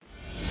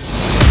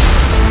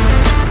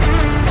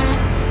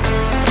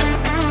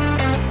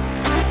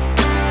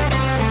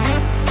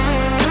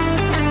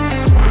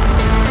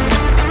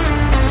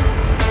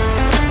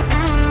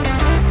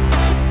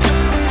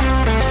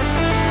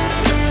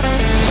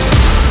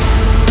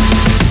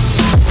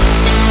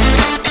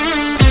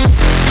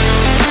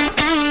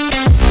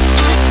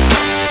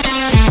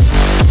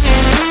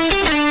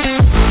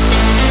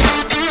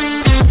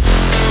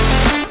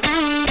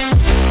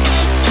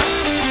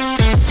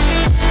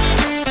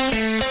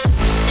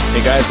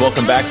Hey guys,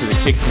 welcome back to the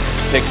Kicks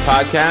and Picks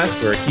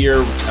podcast. We're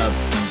here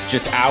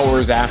just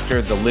hours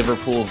after the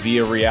Liverpool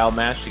Villarreal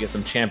match to get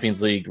some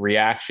Champions League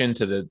reaction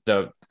to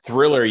the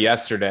thriller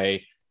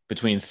yesterday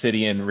between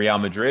City and Real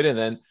Madrid, and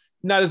then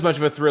not as much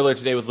of a thriller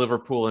today with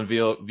Liverpool and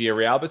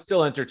Villarreal, but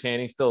still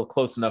entertaining, still a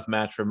close enough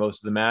match for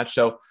most of the match.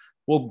 So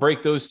we'll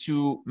break those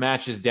two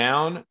matches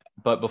down.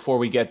 But before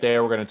we get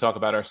there, we're going to talk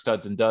about our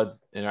studs and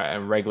duds in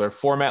our regular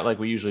format like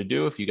we usually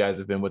do if you guys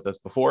have been with us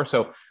before.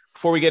 So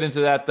before we get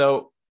into that,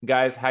 though,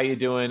 guys, how you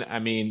doing? I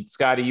mean,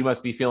 Scotty, you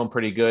must be feeling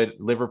pretty good.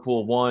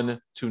 Liverpool won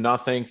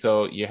 2-0,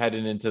 so you're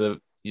heading into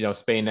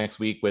Spain next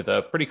week with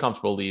a pretty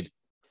comfortable lead.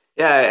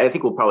 Yeah, I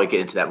think we'll probably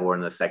get into that more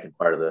in the second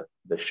part of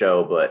the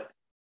show. But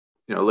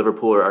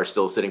Liverpool are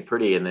still sitting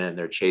pretty, and then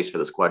their chase for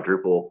this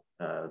quadruple.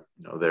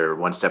 They're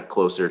one step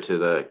closer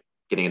to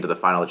getting into the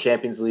final of the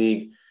Champions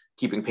League,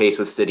 keeping pace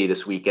with City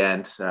this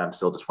weekend.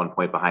 Still just 1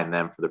 point behind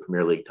them for the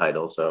Premier League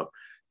title. So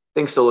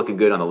things still looking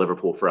good on the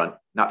Liverpool front.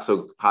 Not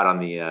so hot on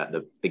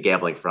the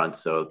gambling front.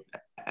 So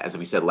as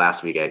we said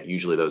last week,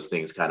 usually those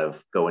things kind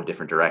of go in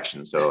different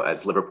directions. So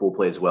as Liverpool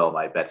plays well,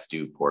 my bets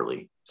do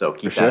poorly. So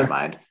keep that in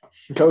mind.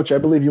 Coach, I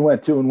believe you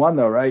went 2-1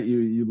 though, right?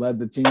 You led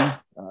the team.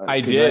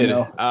 I did.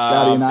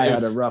 Scotty and I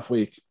had a rough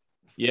week.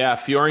 Yeah,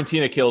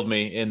 Fiorentina killed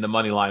me in the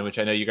money line, which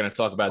I know you're going to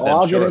talk about them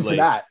I'll shortly. get into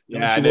that.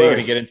 I know you're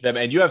going to get into them.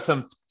 And you have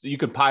some you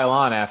could pile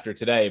on after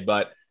today.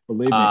 But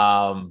believe me.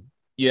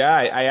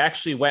 I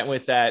actually went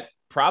with that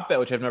prop bet,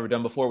 which I've never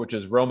done before, which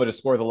is Roma to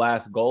score the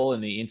last goal in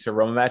the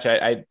Inter-Roma match.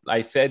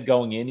 I said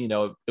going in,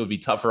 it would be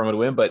tough for Roma to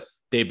win, but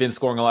they've been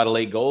scoring a lot of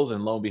late goals.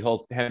 And lo and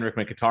behold, Henrik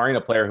Mkhitaryan,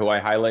 a player who I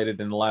highlighted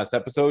in the last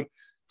episode,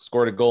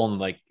 scored a goal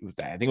in I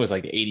think it was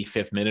like the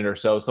 85th minute or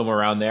so, somewhere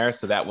around there.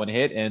 So that one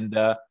hit. And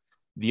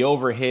the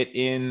over hit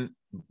in,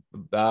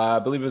 I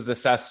believe it was the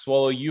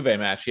Sassuolo Juve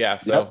match. Yeah.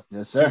 So yep.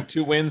 Yes, sir.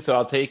 Two wins. So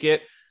I'll take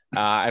it.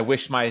 I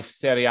wish my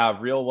Serie A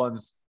real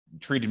ones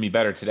treated me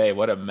better today.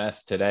 What a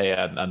mess today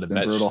on the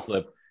match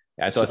slip.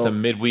 I thought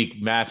some midweek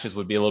matches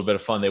would be a little bit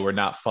of fun. They were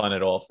not fun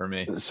at all for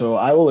me. So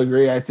I will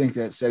agree. I think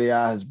that Serie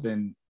A has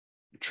been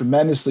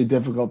tremendously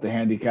difficult to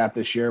handicap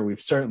this year.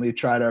 We've certainly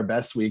tried our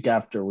best week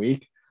after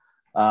week.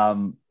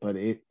 But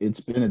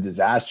it's been a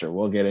disaster.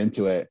 We'll get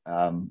into it.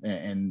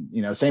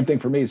 And same thing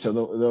for me. So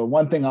the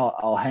one thing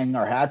I'll hang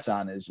our hats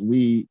on is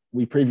we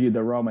previewed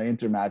the Roma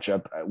Inter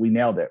matchup. We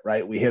nailed it,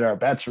 right? We hit our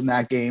bets from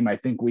that game. I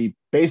think we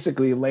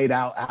basically laid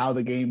out how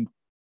the game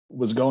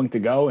was going to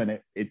go, and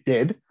it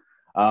did.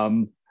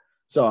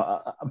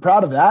 So I'm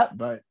proud of that,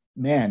 but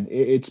man,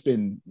 it's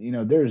been,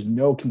 there's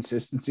no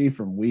consistency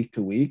from week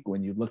to week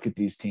when you look at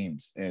these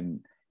teams,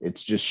 and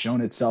it's just shown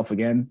itself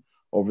again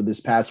over this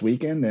past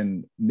weekend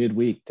and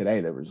midweek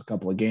today. There was a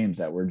couple of games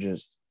that were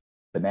just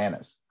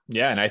bananas.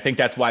 Yeah. And I think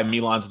that's why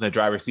Milan's in the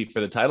driver's seat for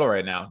the title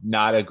right now.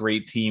 Not a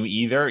great team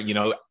either.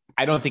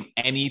 I don't think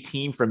any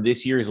team from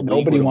this year's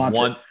league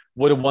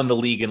would have won the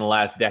league in the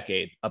last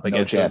decade up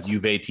against those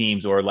Juve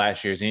teams or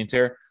last year's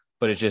Inter,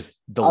 but it's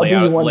just the lay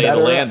of the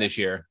land this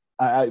year.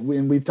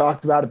 And we've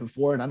talked about it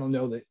before, and I don't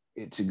know that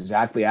it's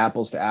exactly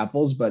apples to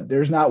apples, but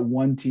there's not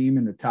one team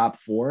in the top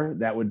four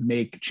that would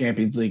make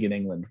Champions League in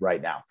England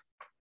right now.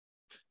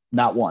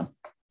 Not one.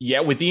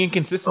 Yeah, with the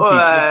inconsistency,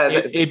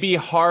 it'd be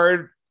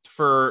hard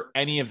for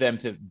any of them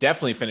to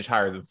definitely finish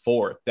higher than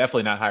fourth.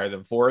 Definitely not higher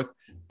than fourth.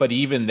 But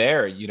even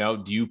there,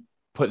 do you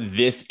put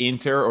this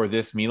Inter or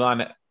this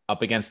Milan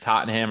up against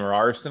Tottenham or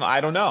Arsenal? I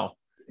don't know.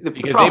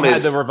 Because they've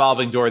had the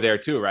revolving door there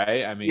too,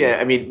 right? I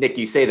mean, Nick,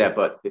 you say that,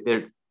 but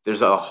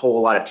there's a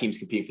whole lot of teams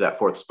competing for that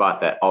fourth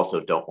spot that also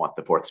don't want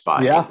the fourth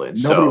spot in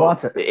England. Nobody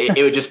wants it.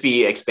 It would just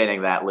be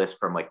expanding that list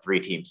from 3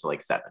 teams to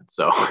 7.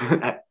 So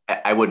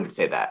I wouldn't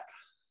say that.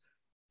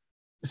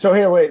 So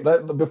here, wait,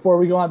 before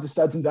we go on to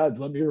studs and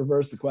duds, let me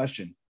reverse the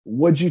question.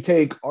 Would you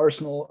take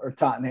Arsenal or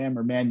Tottenham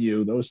or Man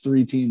U, those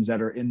 3 teams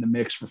that are in the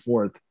mix for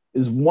fourth?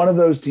 Is one of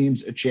those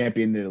teams a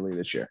champion in Italy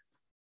this year?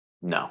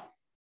 No.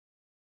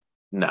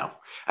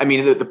 I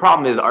mean, the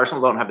problem is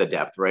Arsenal don't have the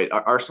depth, right?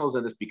 Arsenal's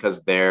in this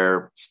because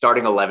their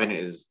starting 11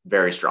 is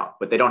very strong,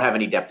 but they don't have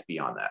any depth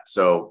beyond that.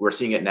 So we're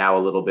seeing it now a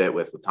little bit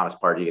with Thomas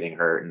Partey getting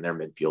hurt, and their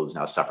midfield is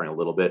now suffering a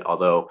little bit.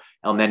 Although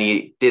El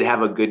Neni did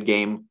have a good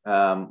game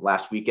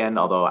last weekend,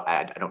 although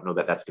I don't know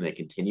that that's going to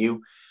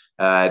continue.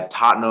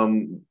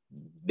 Tottenham,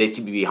 they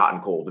seem to be hot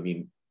and cold. I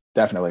mean,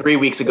 definitely. 3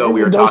 weeks ago,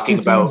 we were talking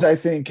about. Teams, I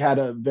think, had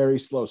a very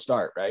slow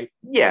start, right?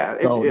 Yeah.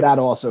 So that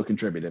also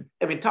contributed.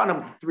 I mean,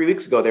 Tottenham 3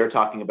 weeks ago, they were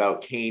talking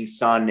about Kane,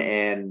 Son,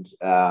 and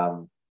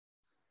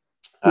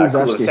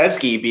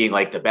Kulusevski being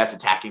the best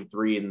attacking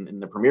 3 in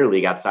the Premier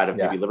League outside of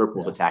maybe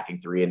Liverpool's attacking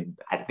 3. And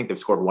I think they've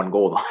scored 1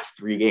 goal in the last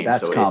 3 games.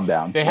 That's calm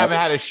down. They haven't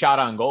had a shot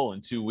on goal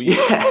in 2 weeks.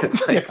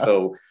 Yeah,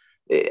 so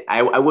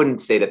I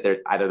wouldn't say that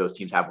either of those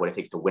teams have what it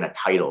takes to win a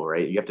title,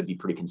 right? You have to be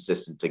pretty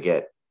consistent to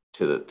get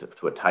to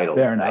a title.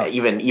 Fair enough.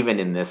 Even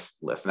in this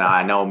list. Now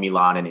I know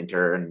Milan and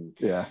Inter and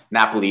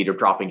Napoli are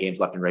dropping games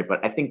left and right,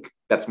 but I think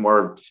that's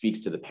more speaks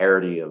to the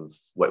parity of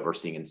what we're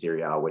seeing in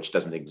Serie A, which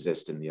doesn't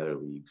exist in the other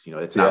leagues.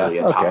 It's not really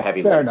a top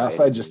heavy. Fair enough.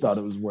 I just thought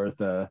it was worth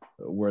a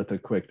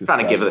quick discussion.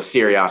 Trying to give the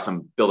Serie A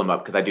some build them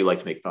up because I do like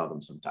to make fun of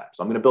them sometimes.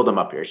 So I'm going to build them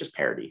up here. It's just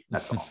parity.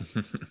 That's all.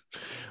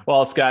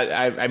 Well, Scott,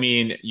 I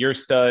mean, your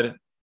stud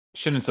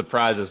shouldn't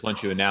surprise us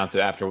once you announce it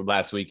after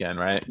last weekend,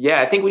 right?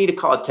 Yeah, I think we need to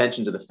call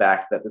attention to the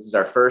fact that this is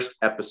our first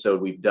episode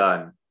we've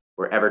done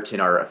where Everton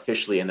are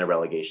officially in the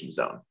relegation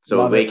zone.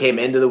 So they came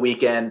into the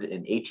weekend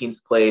in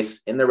 18th place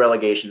in the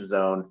relegation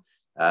zone,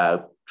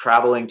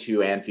 traveling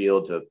to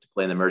Anfield to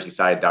play in the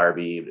Merseyside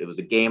derby. It was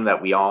a game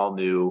that we all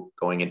knew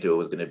going into it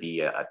was going to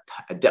be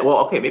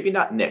maybe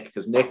not Nick,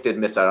 because Nick did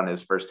miss out on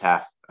his first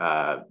half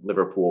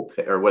Liverpool,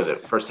 or was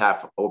it first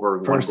half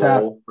over first one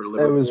half, goal for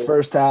Liverpool? It was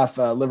first half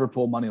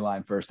Liverpool money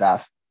line first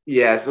half.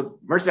 Yeah, so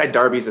Merseyside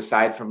derbies,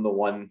 aside from the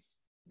one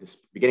this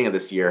beginning of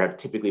this year, have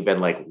typically been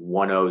like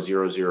 1-0,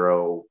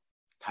 0-0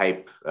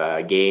 type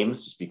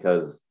games, just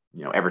because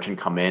Everton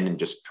come in and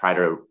just try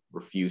to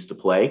refuse to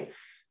play,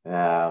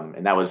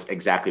 and that was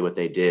exactly what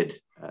they did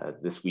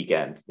this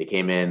weekend. They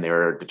came in, they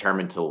were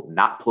determined to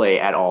not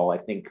play at all. I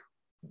think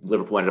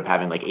Liverpool ended up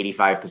having like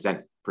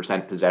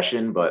 85%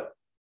 possession, but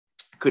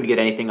couldn't get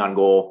anything on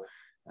goal.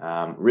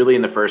 Really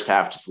in the first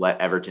half, just let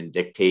Everton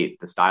dictate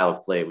the style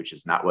of play, which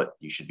is not what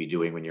you should be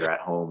doing when you're at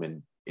home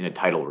and in a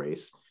title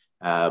race.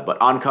 But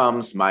on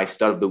comes my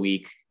stud of the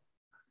week,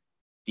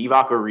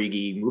 Divock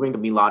Origi, moving to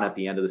Milan at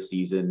the end of the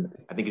season.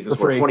 I think he's going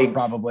to score 20.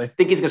 Probably. I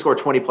think he's going to score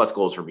 20 plus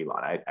goals for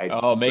Milan.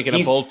 Making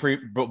a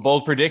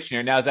bold prediction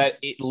here. Now, is that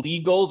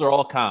league goals or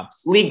all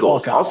comps? League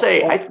goals. I'll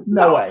say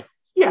no way.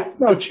 Yeah,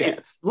 no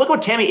chance. Look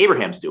what Tammy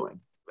Abraham's doing.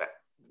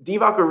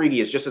 Divock Origi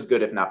is just as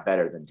good, if not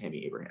better, than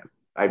Tammy Abraham.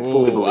 I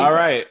fully believe. All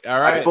right.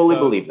 I fully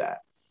believe that.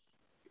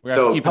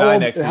 So keep an eye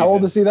next season. How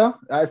old is he though?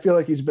 I feel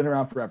like he's been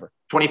around forever.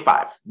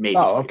 25, maybe.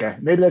 Oh, okay.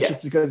 Maybe that's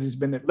just because he's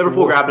been at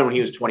Liverpool grabbed him when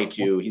he was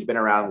 22. He's been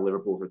around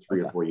Liverpool for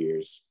 3 or 4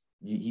 years.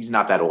 He's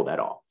not that old at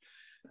all.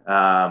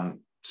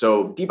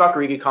 So Divock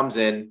Origi comes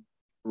in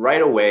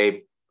right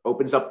away,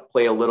 opens up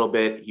play a little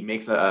bit. He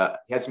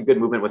had some good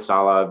movement with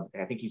Salah.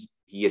 I think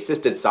he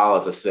assisted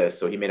Salah's assist.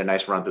 So he made a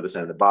nice run through the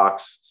center of the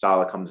box.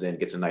 Salah comes in,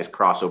 gets a nice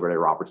crossover to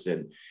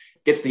Robertson,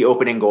 gets the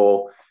opening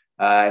goal.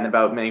 And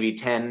about maybe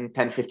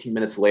 15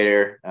 minutes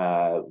later,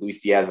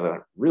 Luis Diaz has a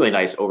really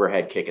nice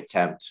overhead kick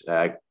attempt,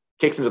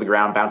 kicks into the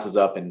ground, bounces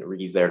up, and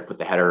Origi's there to put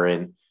the header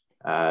in.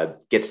 That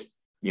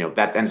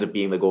ends up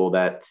being the goal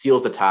that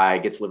seals the tie,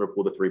 gets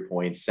Liverpool to 3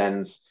 points,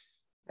 sends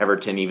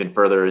Everton even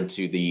further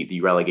into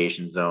the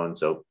relegation zone.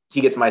 So he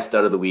gets my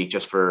stud of the week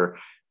just for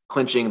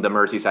clinching the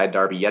Merseyside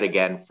derby yet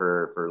again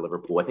for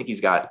Liverpool. I think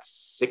he's got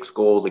 6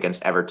 goals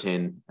against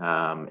Everton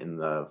in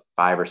the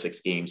 5 or 6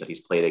 games that he's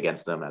played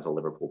against them as a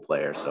Liverpool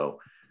player. So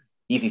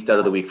easy stud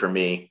of the week for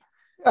me.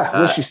 Yeah,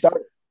 wish he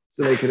started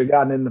so they could have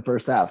gotten in the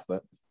first half,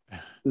 but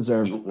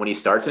deserved. When he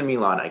starts in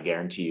Milan, I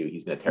guarantee you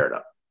he's going to tear it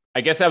up.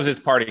 I guess that was his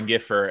parting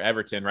gift for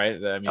Everton, right?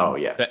 I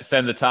mean,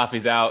 send the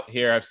Toffees out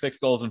here. I have 6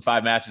 goals in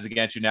 5 matches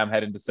against you. Now I'm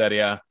heading to Serie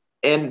A.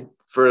 And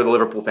for the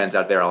Liverpool fans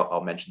out there,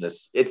 I'll mention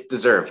this. It's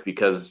deserved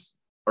because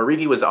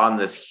Origi was on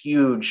this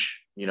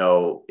huge,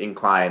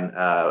 incline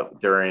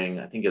during,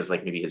 I think it was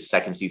like maybe his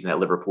second season at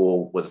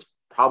Liverpool, was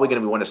probably going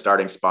to be one a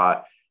starting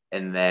spot.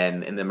 And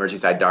then in the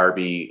Merseyside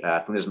derby,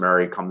 Funes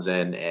Mori comes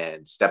in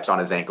and steps on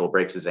his ankle,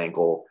 breaks his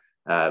ankle,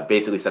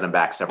 basically set him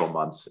back several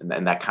months.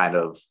 And that kind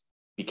of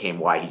became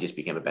why he just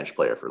became a bench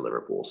player for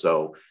Liverpool.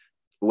 So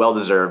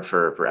well-deserved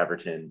for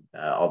Everton,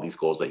 all these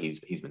goals that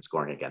he's been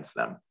scoring against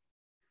them.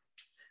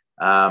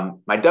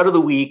 My dud of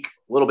the week,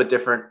 a little bit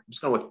different. I'm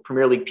just going with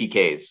Premier League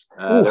PKs.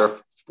 There are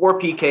 4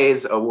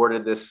 PKs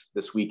awarded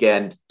this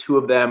weekend. 2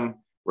 of them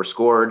were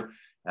scored.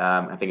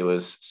 I think it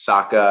was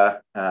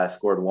Saka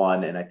scored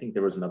 1, and I think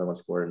there was another one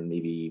scored in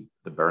maybe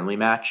the Burnley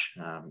match.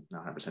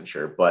 Not 100%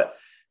 sure, but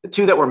the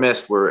 2 that were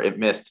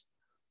missed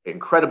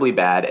incredibly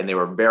bad, and they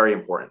were very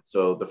important.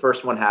 So the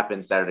first one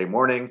happened Saturday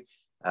morning.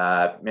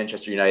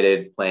 Manchester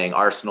United playing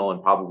Arsenal,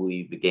 and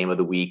probably the game of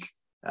the week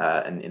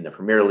in the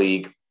Premier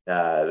League.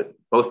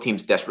 Both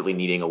teams desperately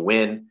needing a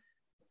win.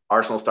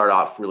 Arsenal start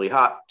off really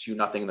hot,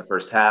 2-0 in the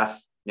first half.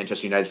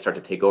 Manchester United start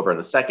to take over in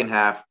the second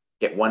half,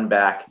 get 1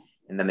 back,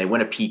 and then they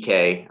win a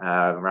PK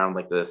around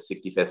like the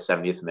 65th,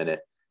 70th minute.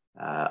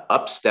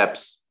 Up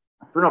steps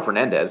Bruno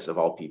Fernandes, of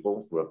all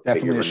people, who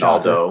figured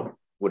Ronaldo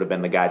would have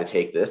been the guy to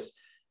take this.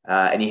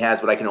 And he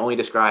has what I can only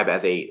describe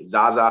as a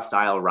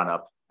Zaza-style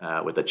run-up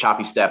with the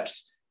choppy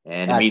steps,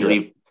 and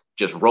immediately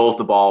just rolls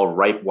the ball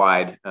right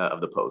wide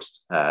of the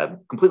post.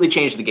 Completely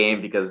changed the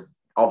game because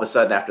all of a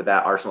sudden after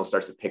that, Arsenal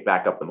starts to pick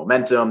back up the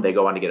momentum. They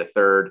go on to get a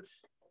third,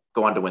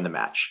 go on to win the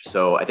match.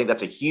 So I think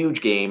that's a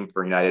huge game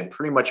for United.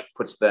 Pretty much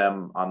puts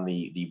them on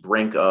the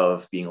brink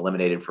of being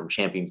eliminated from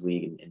Champions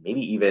League and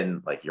maybe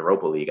even like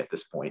Europa League at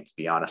this point, to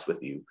be honest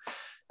with you.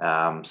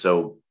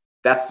 So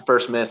that's the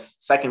first miss.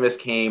 Second miss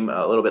came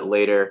a little bit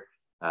later.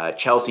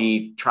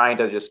 Chelsea trying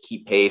to just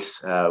keep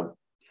pace.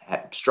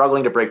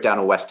 struggling to break down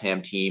a West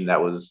Ham team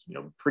that was,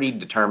 pretty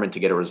determined to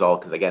get a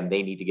result because, again,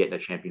 they need to get in the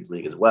Champions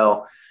League as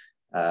well.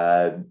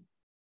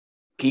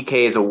 PK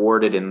is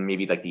awarded in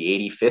maybe like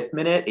the 85th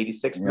minute,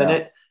 86th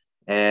minute,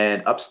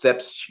 and up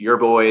steps your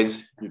boys,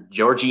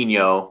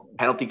 Jorginho,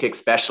 penalty kick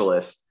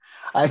specialist.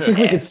 I think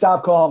we could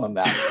stop calling him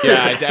that.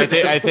 Yeah,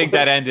 I think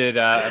that ended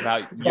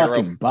about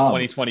Euro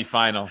 2020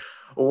 final.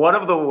 One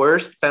of the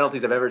worst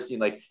penalties I've ever seen.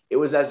 Like, it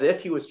was as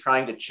if he was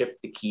trying to chip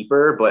the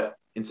keeper, but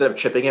instead of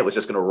chipping it, was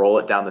just going to roll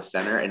it down the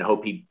center and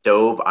hope he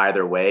dove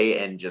either way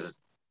and just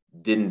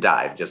didn't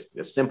dive. Just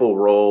a simple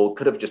roll.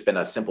 Could have just been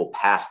a simple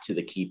pass to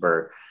the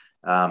keeper.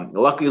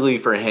 Luckily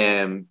for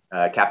him,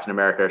 Captain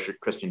America,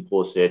 Christian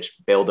Pulisic,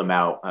 bailed him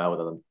out with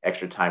an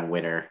extra time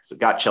winner. So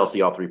got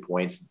Chelsea all 3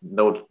 points.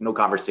 No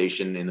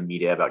conversation in the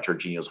media about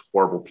Jorginho's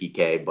horrible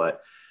PK,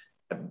 but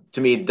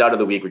to me, dud of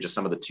the week were just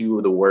two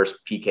of the worst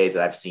PKs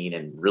that I've seen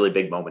in really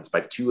big moments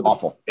by two of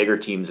the bigger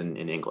teams in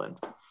England.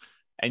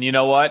 And you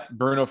know what?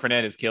 Bruno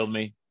Fernandes killed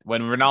me.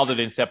 When Ronaldo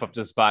didn't step up to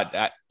the spot,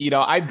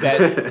 I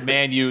bet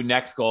Man U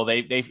next goal,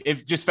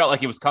 it just felt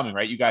like it was coming,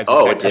 right? You guys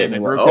were texting the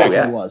group text.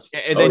 It was.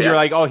 And then you're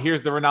like, oh,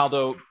 here's the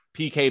Ronaldo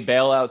PK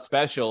bailout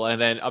special.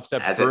 And then up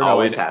steps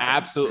Bruno and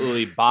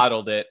absolutely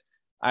bottled it.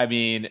 I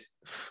mean,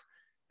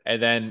 and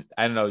then,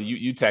 I don't know,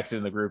 you texted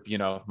in the group,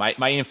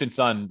 my infant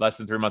son, less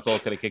than 3 months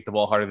old, could have kicked the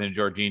ball harder than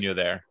Jorginho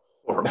there.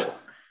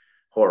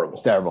 Horrible.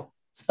 It's terrible.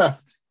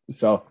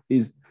 So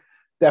he's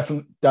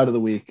definitely dud of the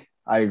week.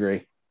 I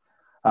agree.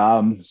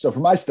 So for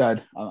my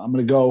stud, I'm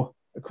going to go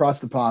across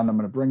the pond. I'm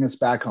going to bring us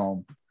back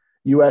home.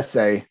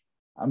 USA.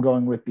 I'm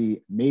going with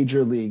the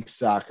Major League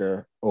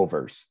Soccer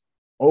overs.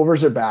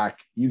 Overs are back.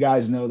 You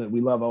guys know that we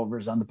love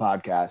overs on the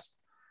podcast,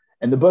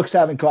 and the books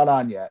haven't caught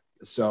on yet.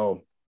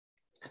 So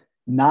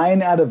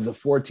 9 out of the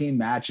 14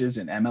 matches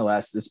in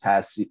MLS this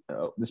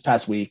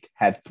past week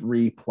had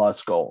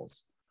 3+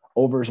 goals.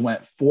 Overs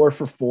went 4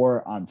 for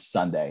 4 on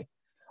Sunday.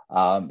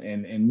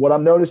 And what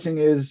I'm noticing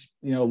is,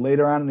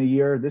 later on in the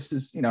year, this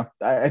is,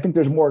 I think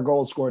there's more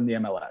goals scored in the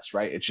MLS,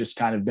 right? It's just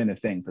kind of been a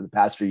thing for the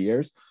past few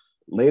years.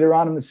 Later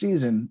on in the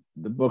season,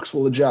 the books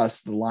will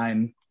adjust. The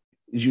line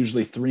is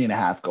usually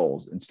 3.5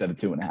 goals instead of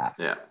 2.5.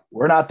 Yeah.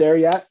 We're not there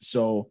yet.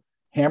 So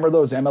hammer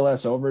those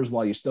MLS overs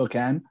while you still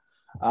can.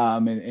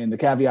 And the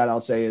caveat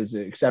I'll say is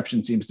the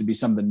exception seems to be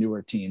some of the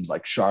newer teams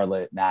like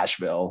Charlotte,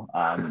 Nashville,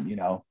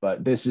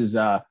 but this is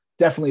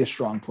definitely a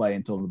strong play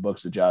until the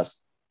books adjust.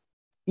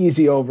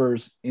 Easy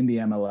overs in the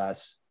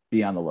MLS.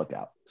 Be on the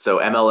lookout. So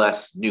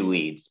MLS new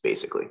leads,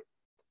 basically.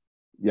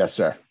 Yes,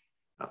 sir.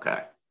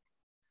 Okay.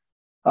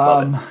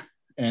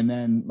 And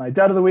then my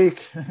dud of the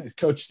week,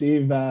 Coach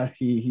Steve,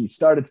 he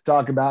started to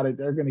talk about it.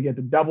 They're going to get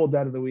the double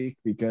dud of the week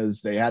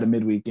because they had a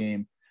midweek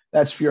game.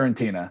 That's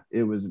Fiorentina.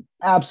 It was an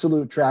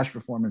absolute trash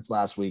performance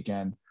last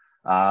weekend.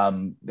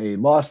 They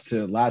lost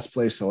to last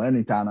place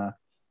Salernitana.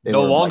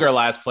 No longer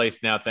last place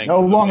now, thanks.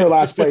 No longer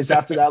last place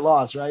after that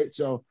loss, right?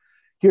 So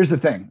here's the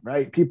thing,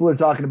 right? People are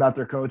talking about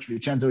their coach,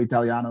 Vincenzo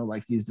Italiano,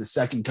 like he's the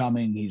second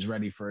coming. He's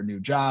ready for a new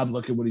job.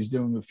 Look at what he's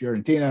doing with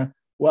Fiorentina.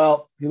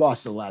 Well, he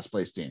lost to the last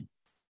place team.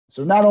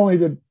 So not only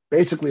did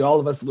basically all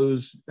of us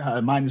lose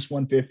minus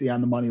 150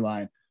 on the money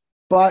line,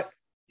 but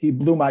he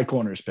blew my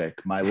corners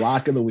pick, my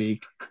lock of the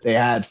week. They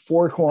had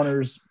 4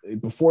 corners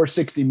before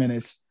 60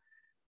 minutes.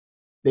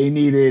 They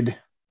needed,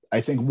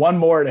 I think, one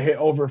more to hit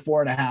over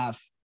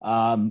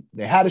 4.5.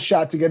 They had a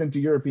shot to get into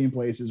European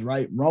places,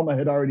 right? Roma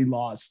had already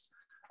lost.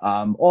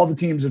 All the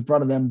teams in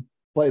front of them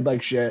played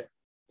like shit,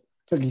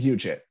 took a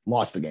huge hit,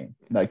 lost the game.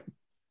 Like,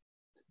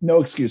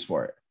 no excuse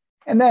for it.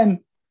 And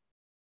then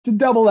to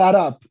double that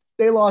up,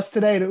 they lost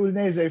today to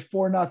Udinese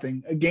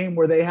 4-0, a game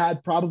where they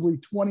had probably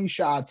 20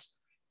 shots,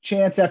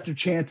 chance after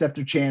chance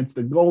after chance.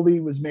 The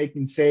goalie was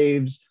making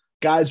saves.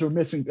 Guys were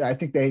missing. I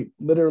think they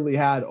literally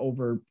had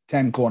over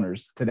 10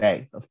 corners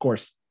today. Of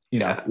course,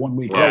 1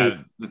 week late.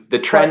 The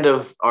trend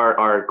of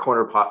our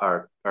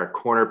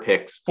corner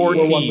picks,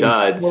 14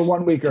 duds, we're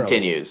 1 week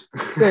continues.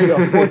 There you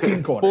go,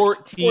 14 corners.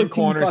 14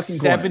 corners,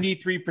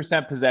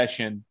 73%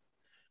 possession.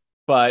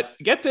 But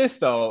get this,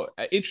 though,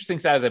 interesting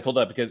stat as I pulled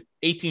up, because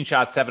 18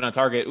 shots, 7 on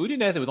target.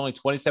 Udinese with only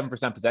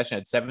 27% possession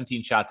had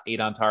 17 shots, 8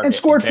 on target. And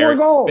scored 4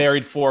 goals.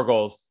 Buried 4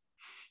 goals.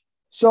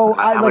 So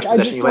I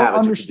just don't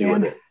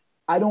understand.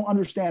 I don't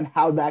understand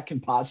how that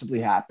can possibly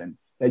happen,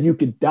 that you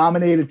could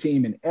dominate a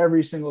team in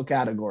every single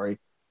category,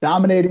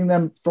 dominating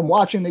them from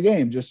watching the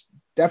game, just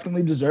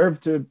definitely deserve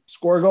to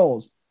score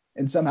goals,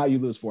 and somehow you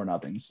lose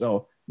 4-0.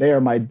 So they are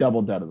my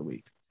double dud of the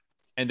week.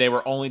 And they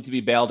were only to be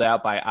bailed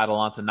out by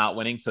Atalanta not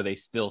winning, so they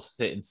still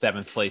sit in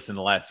 7th place in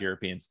the last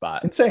European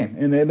spot. Insane.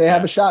 And they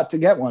have a shot to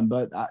get one,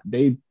 but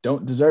they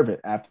don't deserve it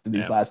after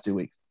these last 2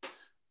 weeks.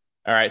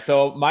 All right,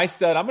 so my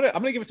stud, I'm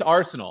gonna give it to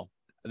Arsenal,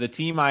 the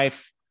team I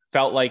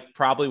felt like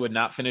probably would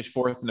not finish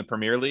 4th in the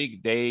Premier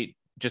League. They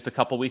just a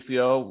couple weeks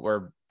ago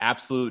were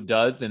absolute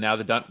duds, and now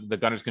the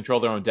Gunners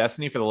control their own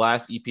destiny for the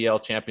last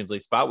EPL Champions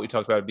League spot. We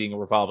talked about it being a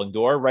revolving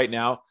door. Right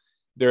now,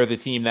 they're the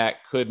team that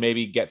could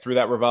maybe get through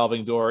that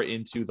revolving door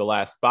into the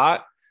last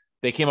spot.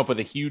 They came up with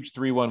a huge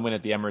 3-1 win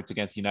at the Emirates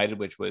against United,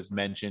 which was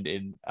mentioned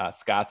in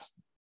Scott's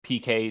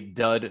PK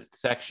dud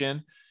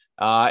section.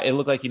 It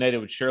looked like United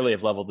would surely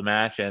have leveled the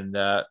match. And,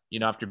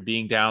 after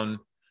being down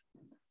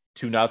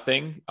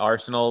 2-0,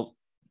 Arsenal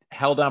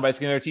held on by the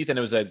skin of their teeth, and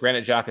it was a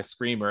Granit Xhaka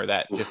screamer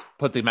that just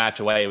put the match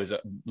away. It was a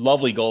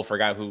lovely goal for a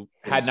guy who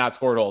had not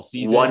scored all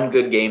season. One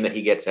good game that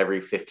he gets every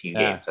 15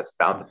 games. That's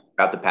about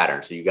the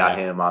pattern. So you got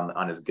him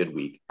on his good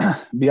week.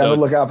 Be on the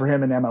lookout for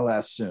him in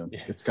MLS soon.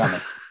 It's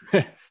coming.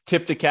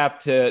 Tip the cap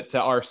to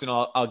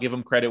Arsenal. I'll give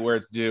him credit where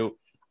it's due.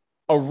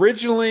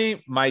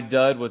 Originally, my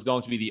dud was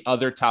going to be the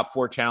other top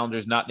 4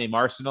 challengers, not named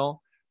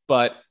Arsenal,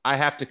 but I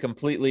have to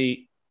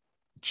completely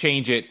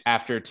change it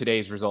after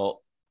today's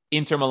result.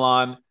 Inter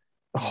Milan,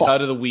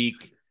 dud of the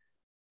week.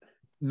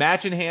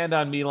 Match in hand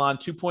on Milan,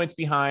 2 points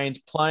behind,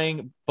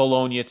 playing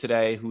Bologna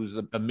today, who's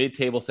a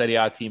mid-table Serie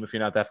A team, if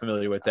you're not that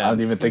familiar with them. I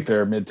don't even think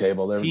they're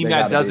mid-table. They're team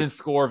that doesn't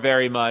score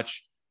very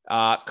much.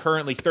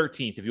 Currently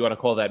 13th, if you want to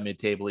call that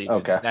mid-table. Even.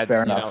 Okay,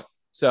 fair enough.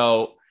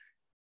 So,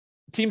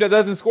 team that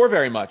doesn't score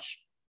very much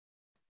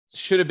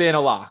should have been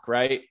a lock,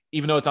 right?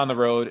 Even though it's on the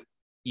road,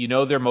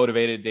 they're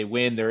motivated. They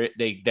win.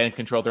 They then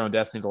control their own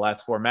destiny the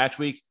last 4 match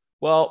weeks.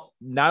 Well,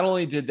 not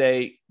only did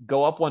they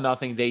go up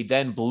 1-0, they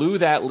then blew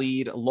that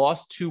lead,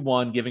 lost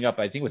 2-1, giving up,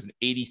 I think it was an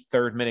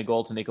 83rd minute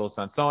goal to Nicola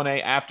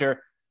Sansone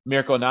after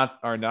Mirko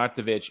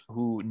Arnautovic,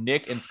 who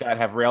Nick and Scott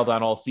have railed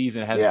on all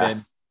season, has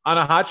been on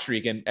a hot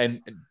streak and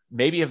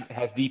maybe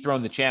has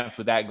dethroned the champs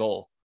with that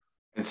goal.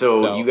 And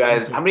so you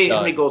guys, how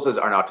many goals does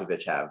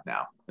Arnautovic have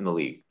now in the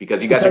league?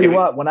 Because you guys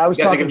when I was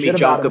talking shit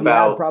about him, he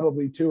had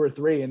probably 2 or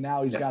 3, and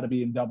now he's got to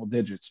be in double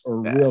digits or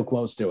real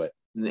close to it.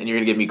 And you're going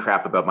to give me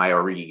crap about my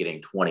Origi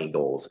getting 20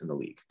 goals in the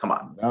league. Come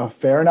on. Oh,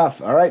 fair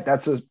enough. All right.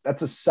 That's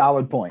a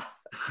solid point.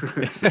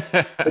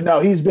 But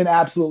no, he's been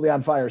absolutely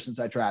on fire since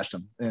I trashed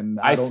him. And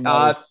I don't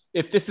know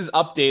if this is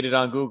updated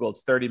on Google,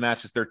 it's 30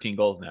 matches, 13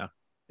 goals now.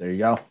 There you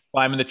go.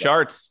 Climbing the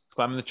charts.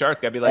 Got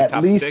to be like at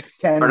top least 6.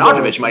 10.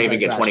 Arnautovic might even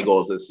get 20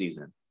 goals this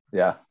season.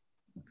 Yeah,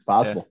 it's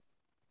possible. Yeah.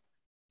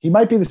 He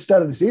might be the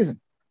stud of the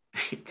season.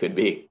 Could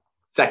be.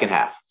 Second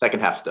half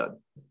stud.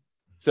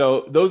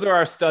 So those are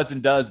our studs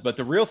and duds, but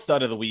the real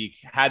stud of the week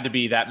had to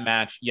be that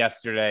match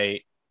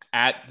yesterday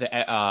at the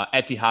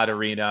Etihad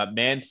Arena.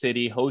 Man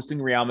City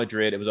hosting Real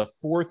Madrid. It was a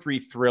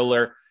 4-3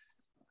 thriller.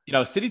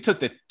 City took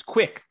the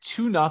quick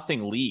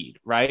 2-0 lead,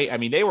 right? I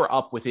mean, they were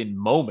up within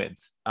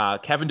moments.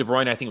 Kevin De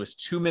Bruyne, I think it was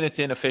 2 minutes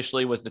in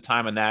officially was the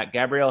time on that.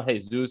 Gabriel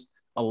Jesus,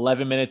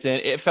 11 minutes in.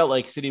 It felt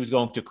like City was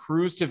going to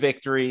cruise to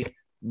victory.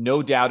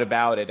 No doubt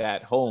about it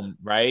at home,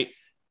 right?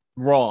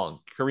 Wrong.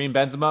 Karim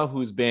Benzema,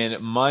 who's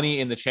been money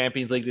in the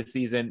Champions League this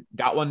season,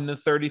 got one in the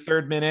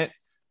 33rd minute.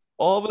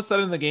 All of a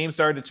sudden, the game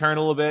started to turn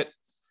a little bit.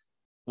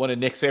 One of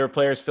Nick's favorite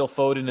players, Phil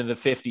Foden, in the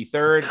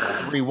 53rd.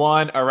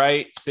 3-1. All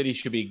right, City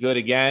should be good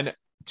again.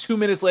 2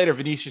 minutes later,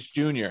 Vinicius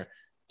Jr.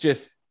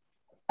 just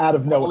out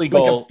of nowhere, like a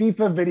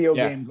FIFA video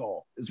game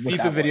goal.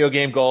 FIFA video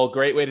game goal.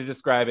 Great way to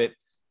describe it.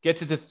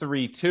 Gets it to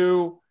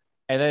 3-2.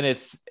 And then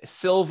it's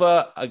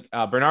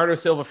Bernardo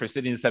Silva for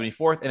City in the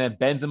 74th, and then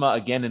Benzema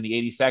again in the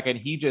 82nd.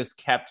 He just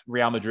kept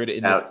Real Madrid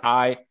in this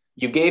tie.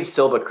 You gave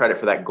Silva credit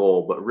for that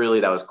goal, but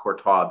really that was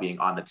Courtois being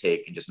on the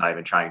take and just not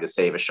even trying to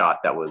save a shot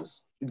that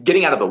was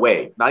getting out of the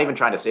way. Not even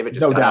trying to save it,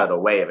 just got out of the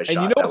way of a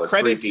shot. And that was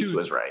credit to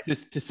his right.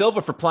 To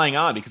Silva for playing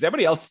on, because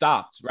everybody else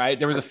stopped, right?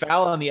 There was a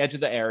foul on the edge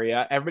of the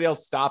area. Everybody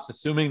else stops,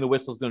 assuming the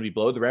whistle's going to be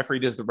blown. The referee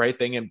does the right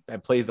thing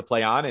and plays the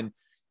play on, and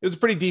it was a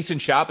pretty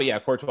decent shot, but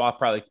Courtois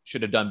probably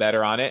should have done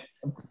better on it.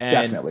 And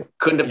definitely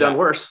couldn't have done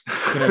worse.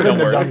 Couldn't have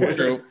done worse.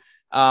 True.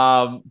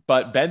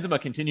 But Benzema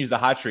continues the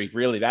hot streak.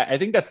 Really, I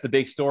think that's the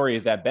big story,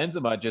 is that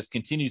Benzema just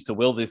continues to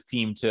will this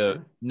team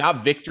to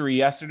not victory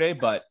yesterday,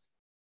 but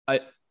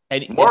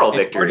moral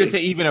victory. It's hard to say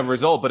even a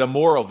result, but a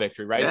moral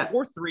victory, right? Yeah.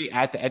 4-3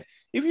 at the end.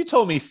 If you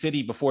told me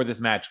City before this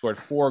match scored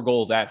 4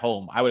 goals at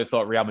home, I would have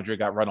thought Real Madrid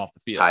got run off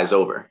the field. Tie's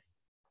over.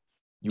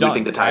 You would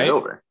think the tie's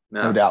over.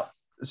 No doubt.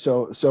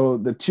 So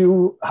the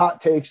 2 hot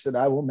takes that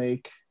I will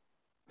make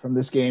from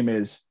this game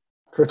is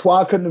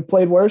Courtois couldn't have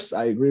played worse.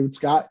 I agree with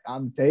Scott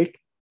on the take.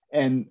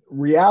 And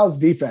Real's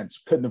defense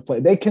couldn't have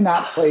played. They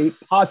cannot play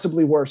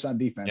possibly worse on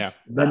defense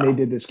than they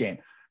did this game.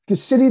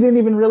 Because City didn't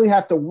even really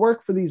have to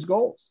work for these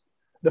goals.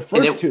 The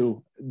first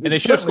 2. And they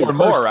should have scored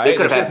more, right? They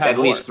could have had at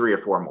least 3 or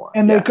 4 more.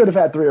 And they could have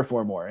had 3 or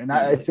 4 more. And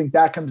I think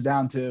that comes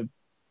down to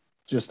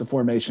just the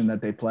formation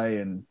that they play.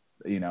 And,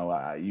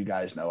 you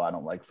guys know I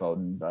don't like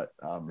Foden, but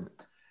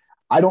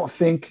I don't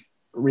think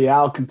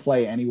Real can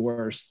play any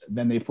worse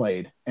than they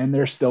played, and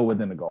they're still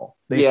within the goal.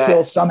 They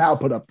still somehow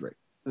put up 3.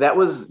 That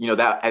was,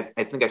 I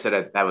think I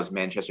said that was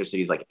Manchester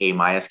City's like A-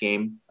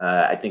 game.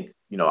 I think,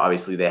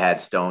 obviously they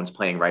had Stones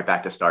playing right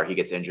back to start. He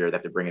gets injured. They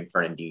have to bring in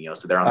Fernandinho.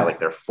 So they're on like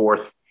their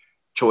 4th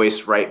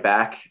choice right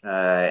back.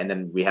 And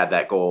then we had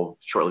that goal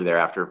shortly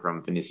thereafter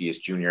from Vinicius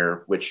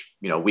Jr., which,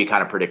 we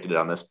kind of predicted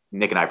on this.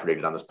 Nick and I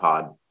predicted on this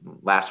pod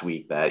last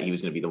week that he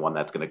was going to be the one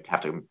that's going to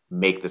have to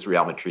make this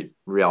Real Madrid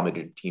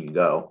team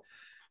go.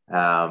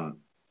 And,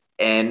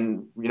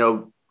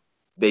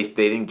 they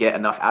didn't get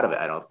enough out of it,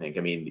 I don't think.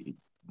 I mean,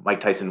 Mike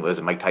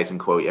Tyson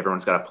quote,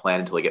 everyone's got a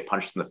plan until they get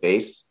punched in the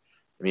face.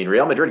 I mean,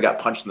 Real Madrid got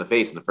punched in the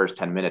face in the first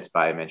 10 minutes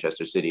by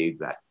Manchester City.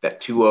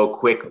 That 2-0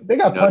 quick, they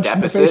got punched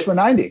deficit, in the face for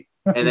 90.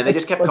 And then they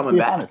just kept coming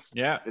back. Honest.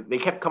 Yeah. They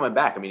kept coming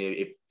back. I mean,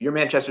 if you're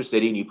Manchester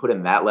City and you put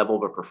in that level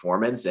of a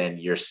performance and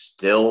you're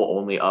still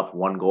only up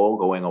 1 goal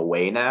going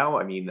away now,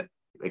 I mean,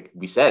 like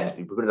we said,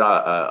 we put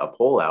a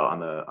poll out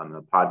on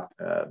the pod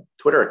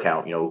Twitter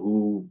account,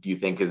 who do you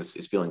think is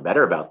feeling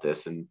better about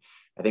this? And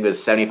I think it was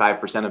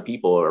 75% of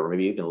people, or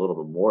maybe even a little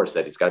bit more,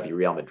 said it's got to be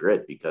Real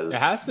Madrid, because it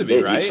has to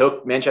be, right? You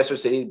took Manchester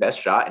City's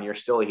best shot and you're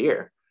still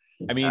here.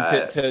 I mean,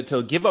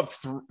 to give up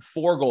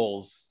 4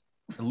 goals,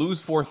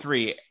 lose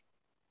 4-3,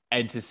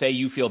 and to say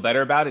you feel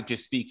better about it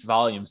just speaks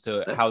volumes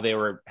to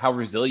how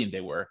resilient they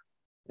were.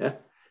 Yeah.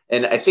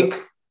 And I think,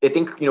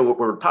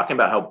 we're talking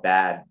about how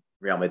bad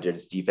Real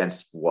Madrid's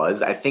defense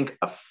was. I think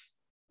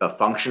a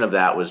function of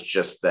that was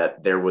just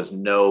that there was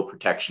no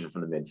protection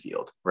from the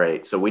midfield,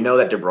 right? So we know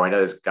that De Bruyne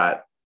has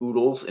got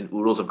oodles and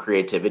oodles of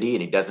creativity,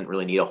 and he doesn't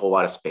really need a whole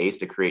lot of space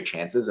to create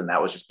chances. And that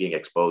was just being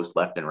exposed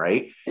left and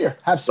right. Here,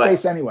 have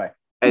space anyway.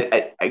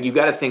 You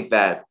got to think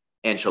that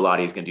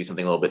Ancelotti is going to do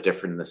something a little bit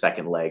different in the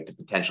second leg to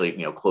potentially,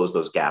 close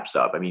those gaps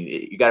up. I mean,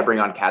 you got to bring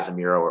on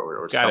Casemiro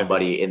or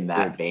somebody in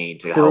that vein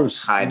to help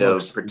kind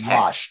of protect.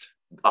 Washed.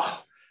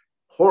 Oh,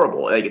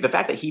 horrible. Like the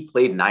fact that he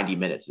played 90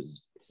 minutes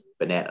is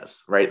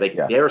bananas, right? Like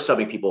they were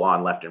subbing people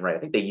on left and right. I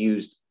think did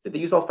they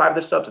use all 5 of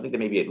their subs? I think they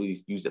maybe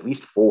used at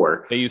least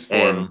 4. They used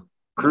 4 of them.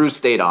 Cruz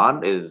stayed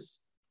on.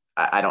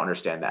 I don't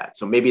understand that.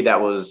 So maybe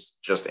that was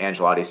just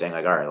Ancelotti saying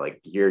like, all right, like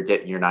you're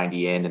getting your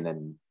 90 in, and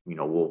then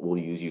we'll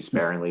use you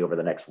sparingly over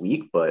the next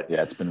week. But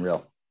yeah, it's been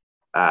real.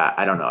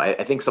 I don't know.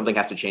 I think something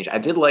has to change. I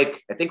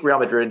think Real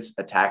Madrid's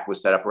attack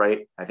was set up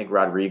right. I think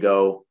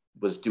Rodrigo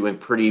was doing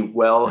pretty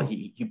well.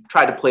 He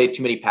tried to play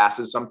too many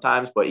passes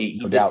sometimes, but he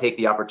did take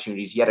the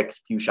opportunities. He had a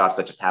few shots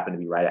that just happened to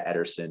be right at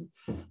Ederson.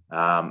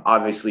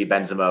 Obviously,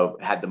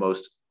 Benzema had the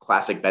most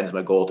classic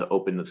Benzema goal to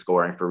open the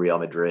scoring for Real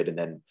Madrid, and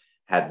then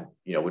had,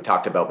 we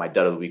talked about my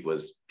dud of the week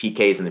was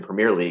PKs in the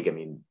Premier League. I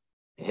mean,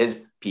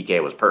 his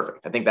PK was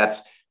perfect. I think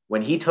that's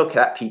when he took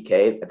that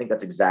PK, I think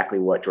that's exactly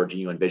what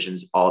Jorginho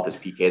envisions all of his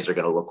PKs are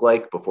going to look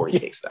like before he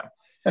takes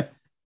them.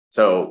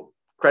 So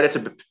credit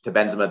to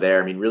Benzema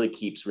there. I mean, really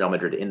keeps Real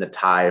Madrid in the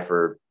tie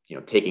for,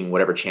 taking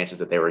whatever chances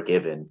that they were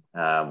given.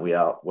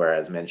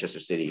 Whereas Manchester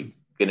City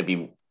going to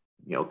be,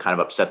 kind of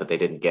upset that they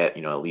didn't get,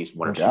 at least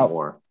 1 or 2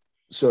 more.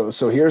 So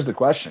here's the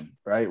question,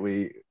 right?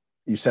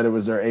 You said it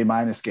was their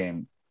A-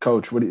 game.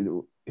 Coach,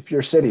 if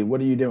you're City, what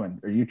are you doing?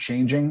 Are you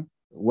changing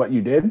what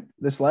you did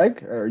this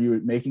leg? Are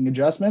you making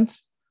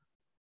adjustments?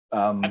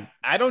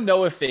 I don't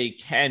know if they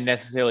can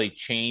necessarily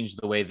change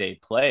the way they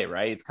play,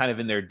 right? It's kind of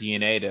in their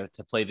DNA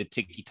to play the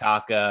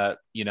tiki-taka,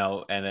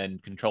 and then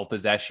control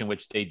possession,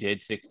 which they did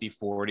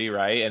 60-40,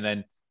 right? And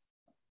then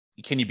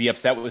can you be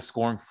upset with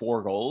scoring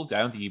 4 goals? I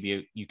don't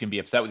think you can be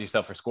upset with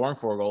yourself for scoring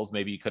 4 goals.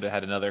 Maybe you could have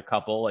had another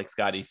couple, like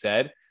Scotty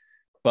said.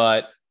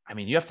 But, I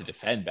mean, you have to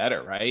defend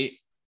better, right?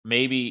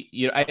 Maybe,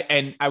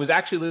 I was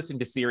actually listening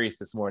to Sirius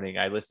this morning.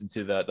 I listened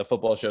to the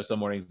football show some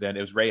mornings, and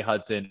it was Ray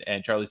Hudson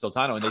and Charlie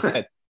Sultano, and they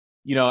said,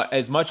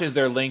 as much as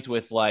they're linked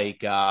with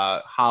like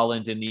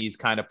Holland and these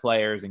kind of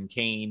players and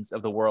Kanes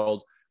of the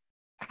world,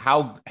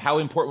 how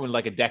important would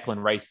like a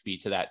Declan Rice be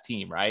to that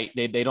team, right?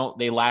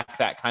 They lack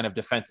that kind of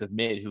defensive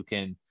mid who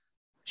can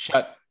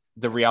shut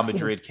the Real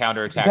Madrid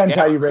counterattack. Depends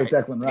how you rate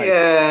Declan Rice.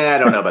 Yeah, I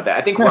don't know about that.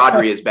 I think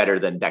Rodri is better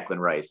than Declan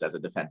Rice as a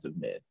defensive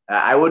mid.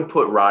 I would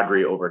put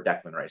Rodri over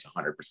Declan Rice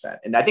 100%.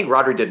 And I think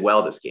Rodri did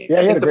well this game.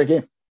 Yeah, he had a great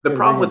game. The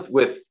problem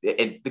with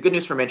the good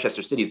news for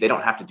Manchester City is they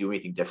don't have to do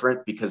anything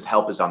different because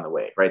help is on the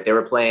way, right? They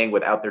were playing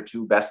without their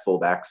 2 best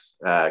fullbacks.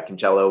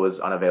 Cancelo was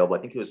unavailable. I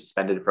think he was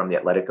suspended from the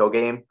Atletico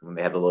game when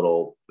they had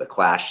the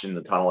clash in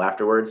the tunnel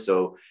afterwards.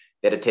 So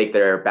they had to take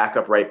their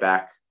backup right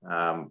back,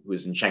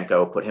 who's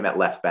Zinchenko, put him at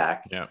left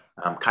back. Yeah.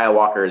 Kyle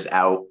Walker is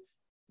out.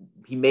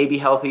 He may be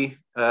healthy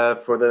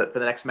for the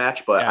next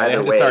match, but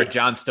either way, to start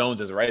John Stones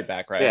as a right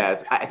back, right?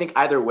 Yeah, I think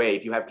either way,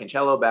 if you have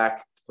Cancelo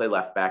back, play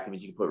left back, that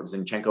means you can put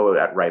Zinchenko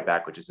at right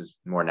back, which is his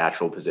more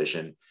natural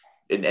position.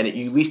 And at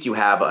least you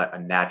have a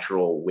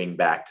natural wing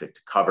back to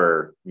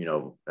cover,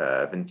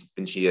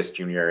 Vinicius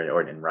Jr.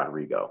 and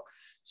Rodrigo.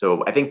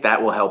 So I think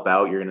that will help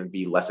out. You're going to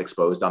be less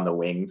exposed on the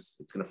wings.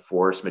 It's going to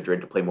force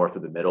Madrid to play more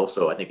through the middle.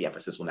 So I think the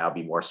emphasis will now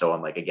be more so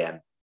on,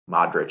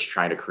 Modric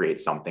trying to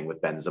create something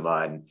with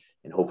Benzema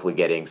and hopefully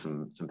getting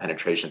some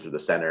penetration through the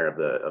center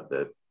of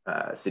the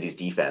City's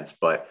defense.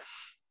 But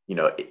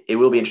it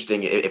will be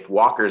interesting if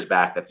Walker's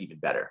back. That's even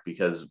better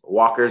because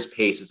Walker's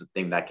pace is the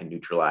thing that can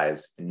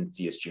neutralize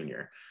Vinicius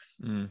Jr.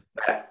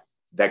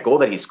 That goal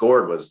that he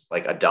scored was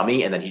like a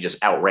dummy, and then he just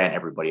outran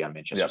everybody on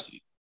Manchester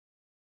City.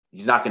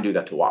 He's not going to do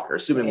that to Walker,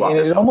 assuming Walker.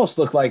 It almost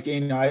looked like,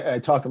 I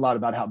talked a lot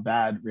about how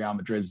bad Real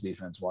Madrid's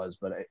defense was,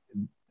 but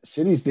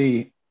City's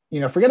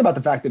forget about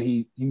the fact that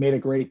he made a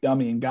great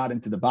dummy and got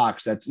into the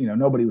box. That's,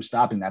 nobody was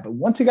stopping that. But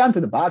once he got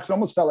into the box, it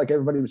almost felt like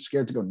everybody was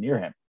scared to go near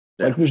him.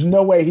 Like there's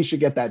no way he should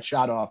get that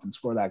shot off and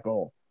score that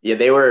goal. Yeah,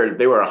 they were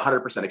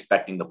 100%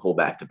 expecting the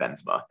pullback to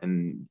Benzema,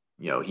 and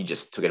he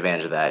just took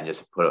advantage of that and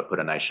just put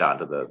a nice shot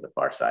into the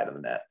far side of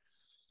the net.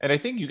 And I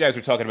think you guys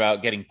were talking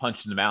about getting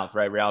punched in the mouth,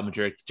 right? Real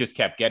Madrid just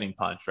kept getting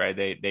punched, right?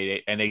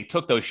 They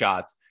took those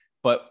shots,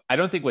 but I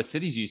don't think what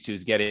City's used to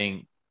is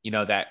getting,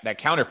 that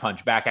counter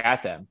punch back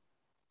at them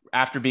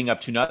after being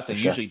up 2-0. Sure.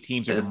 Usually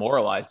teams are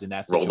demoralized in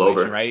that Rolled situation,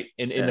 over. right?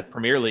 In the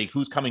Premier League,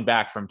 who's coming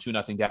back from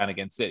 2-0 down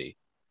against City?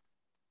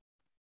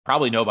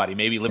 Probably nobody.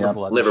 Maybe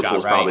Liverpool has a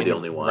Liverpool's shot, right? probably the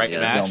only one. Right Yeah.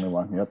 match. The only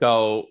one. Yep.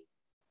 So,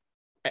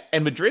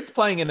 and Madrid's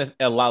playing in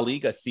a La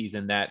Liga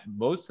season that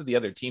most of the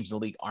other teams in the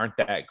league aren't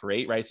that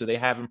great, right? So they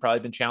haven't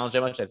probably been challenged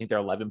that much. I think they're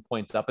 11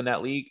 points up in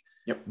that league.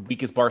 Yep.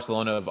 Weakest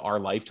Barcelona of our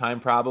lifetime,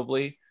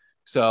 probably.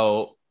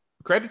 So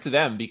credit to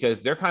them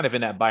because they're kind of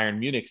in that Bayern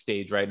Munich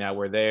stage right now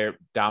where they're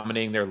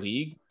dominating their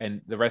league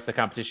and the rest of the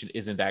competition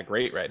isn't that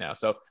great right now.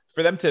 So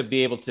for them to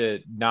be able to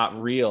not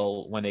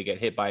reel when they get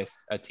hit by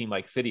a team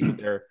like City with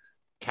their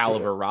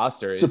caliber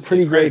roster. It's a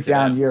pretty great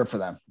down year for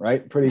them,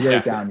 right? Pretty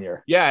great down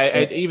year.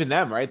 Yeah, even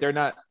them, right? They're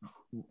not.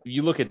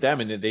 You look at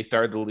them, and they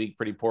started the league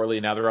pretty poorly.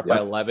 And now they're up by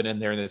 11,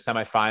 and they're in the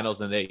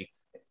semifinals, and they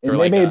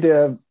made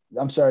the.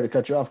 I'm sorry to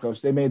cut you off,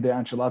 Coach. They made the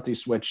Ancelotti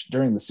switch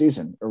during the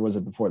season, or was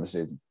it before the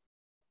season?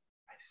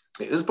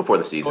 It was before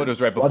the season. Oh, it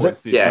was right before the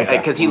season. Yeah,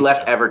 because he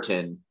left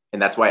Everton,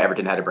 and that's why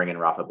Everton had to bring in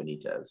Rafa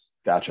Benitez.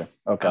 Gotcha.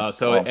 Okay.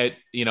 So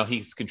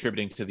he's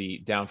contributing to the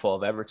downfall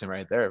of Everton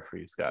right there for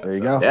you, Scott. There you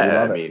go.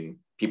 Yeah, I mean,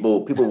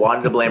 people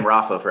wanted to blame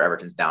Rafa for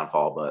Everton's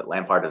downfall, but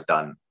Lampard has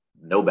done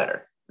no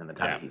better in the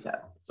time he's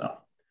had. So.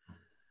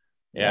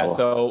 Yeah.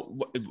 So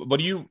what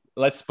do you,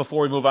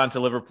 before we move on to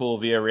Liverpool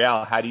via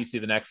Real, how do you see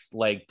the next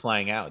leg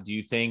playing out? Do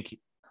you think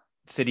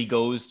City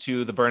goes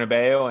to the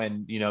Bernabeu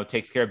and,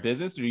 takes care of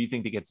business, or do you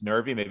think it gets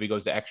nervy, maybe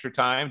goes to extra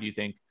time? Do you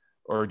think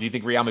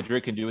Real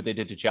Madrid can do what they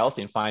did to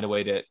Chelsea and find a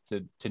way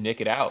to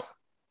nick it out?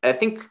 I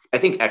think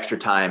extra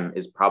time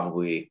is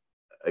probably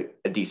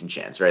a decent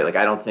chance, right? Like,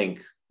 I don't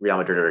think Real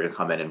Madrid are going to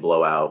come in and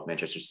blow out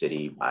Manchester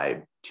City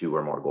by 2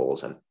 or more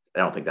goals. And I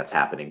don't think that's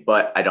happening,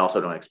 but I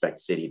also don't expect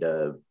City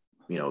to,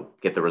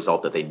 get the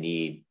result that they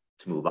need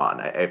to move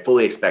on. I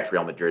fully expect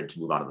Real Madrid to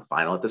move on to the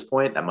final at this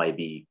point. That might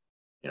be,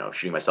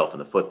 shooting myself in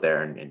the foot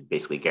there and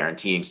basically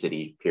guaranteeing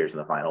City appears in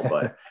the final.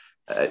 But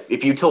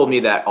if you told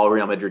me that all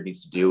Real Madrid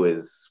needs to do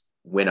is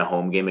win a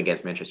home game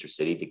against Manchester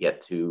City to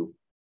get to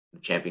the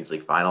Champions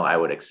League final, I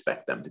would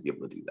expect them to be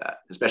able to do that,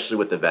 especially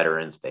with the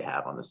veterans they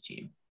have on this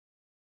team.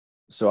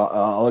 So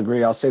I'll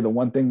agree. I'll say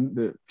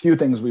the few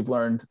things we've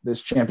learned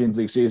this Champions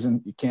League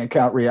season, you can't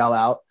count Real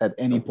out at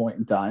any point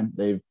in time.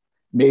 They've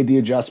made the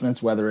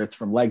adjustments, whether it's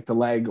from leg to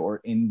leg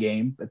or in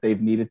game, that they've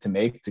needed to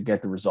make to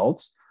get the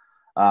results.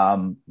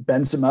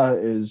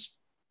 Benzema is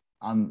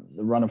on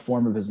the run of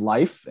form of his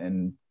life,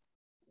 and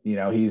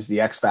he's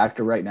the X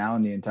factor right now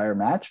in the entire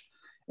match.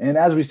 And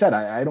as we said,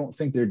 I don't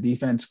think their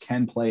defense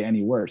can play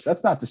any worse.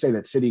 That's not to say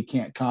that City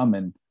can't come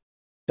and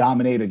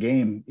dominate a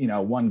game,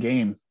 one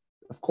game.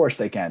 Of course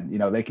they can.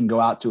 They can go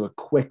out to a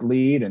quick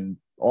lead, and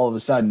all of a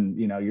sudden,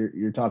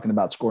 you're talking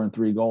about scoring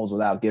 3 goals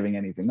without giving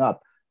anything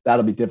up.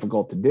 That'll be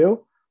difficult to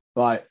do,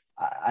 but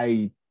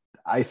I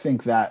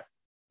think that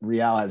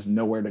Real has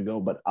nowhere to go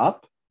but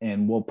up,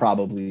 and we'll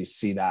probably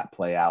see that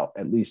play out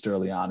at least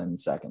early on in the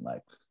second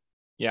leg.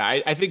 Yeah,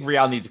 I think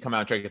Real needs to come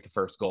out and try to get the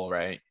first goal,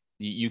 right?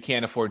 You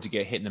can't afford to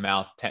get hit in the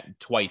mouth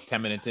twice,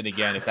 10 minutes in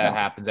again. If that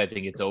happens, I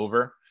think it's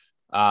over.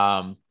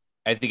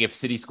 I think if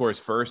City scores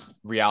first,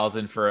 Real's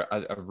in for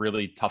a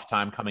really tough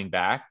time coming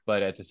back.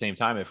 But at the same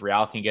time, if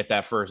Real can get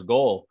that first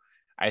goal,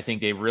 I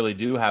think they really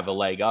do have a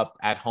leg up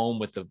at home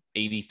with the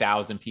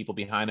 80,000 people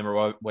behind them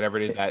or whatever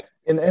it is.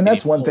 And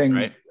that's one thing,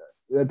 right?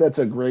 That's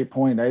a great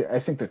point. I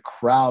think the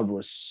crowd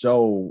was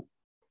so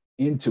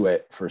into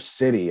it for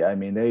City. I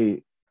mean,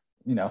 they,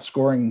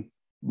 scoring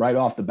right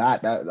off the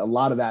bat, that a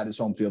lot of that is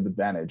home field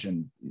advantage,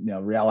 and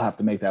Real will have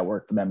to make that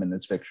work for them in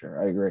this fixture.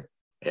 I agree.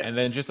 Yeah. And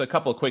then just a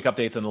couple of quick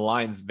updates on the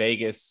lines.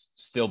 Vegas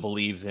still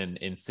believes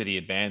in City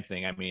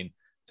advancing. I mean,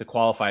 to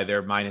qualify,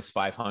 they're minus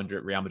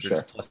 500. Real Madrid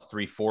is plus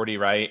 340,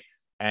 right?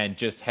 And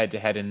just head to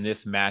head in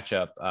this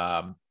matchup,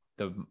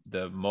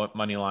 the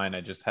money line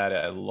I just had,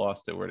 I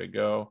lost it. Where to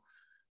go?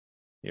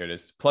 Here it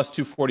is. Plus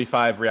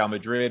 245 Real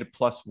Madrid,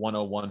 plus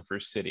 101 for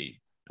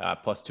City,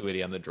 plus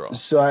 280 on the draw.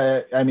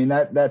 So I mean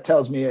that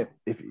tells me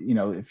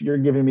if you're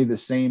giving me the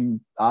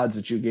same odds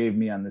that you gave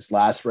me on this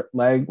last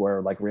leg,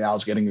 where like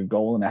Real's getting a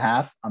goal and a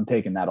half, I'm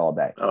taking that all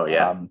day. Oh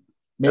yeah.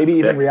 Maybe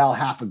even Real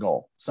half a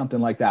goal, something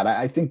like that.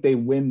 I think they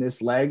win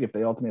this leg. If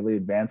they ultimately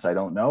advance, I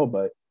don't know,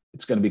 but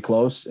it's going to be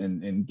close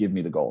and give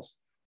me the goals.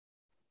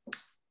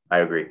 I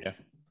agree.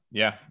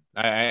 Yeah.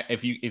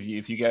 If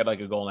you get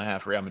like a goal and a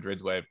half Real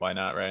Madrid's way, why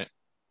not? Right.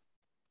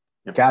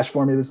 Cash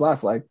for me this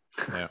last leg.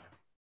 Yeah.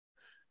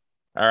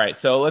 All right.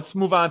 So let's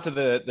move on to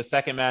the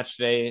second match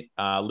today.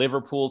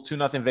 Liverpool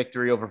 2-0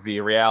 victory over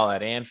Villarreal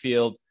at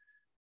Anfield.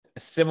 A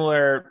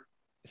similar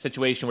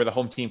situation where the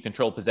home team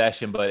controlled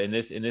possession, but in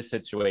this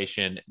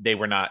situation, they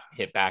were not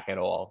hit back at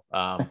all.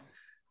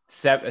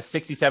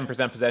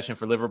 67% possession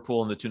for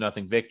Liverpool in the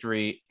 2-0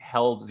 victory,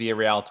 held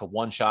Villarreal to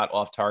 1 shot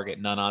off target,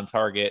 none on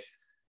target.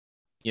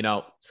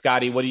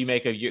 Scotty, what do you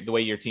make of the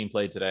way your team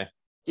played today?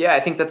 Yeah,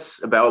 I think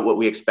that's about what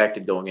we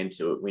expected going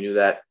into it. We knew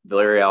that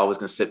Villarreal was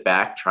going to sit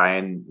back, try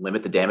and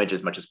limit the damage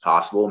as much as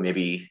possible,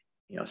 maybe,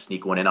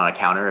 sneak one in on a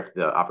counter if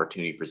the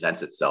opportunity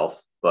presents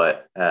itself.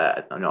 But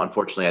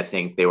unfortunately, I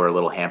think they were a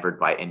little hampered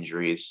by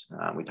injuries.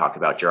 We talked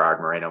about Gerard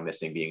Moreno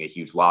missing being a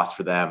huge loss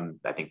for them.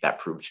 I think that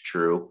proved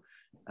true.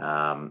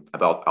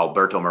 About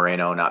Alberto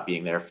Moreno not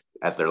being there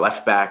as their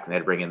left back, and they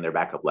had to bring in their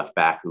backup left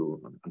back,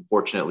 who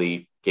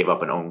unfortunately gave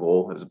up an own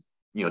goal. It was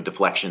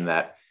deflection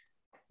that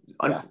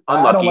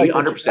unlucky, like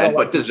 100%,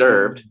 but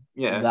deserved.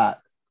 Yeah.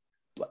 That,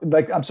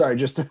 like, I'm sorry,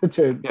 just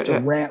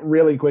to rant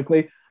really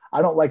quickly.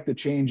 I don't like the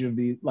change of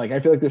I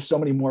feel like there's so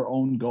many more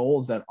own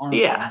goals that aren't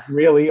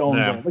really own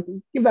goals. Like,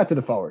 give that to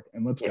the forward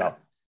and let's go.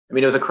 I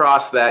mean, it was a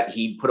cross that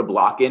he put a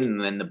block in, and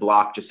then the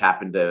block just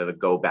happened to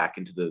go back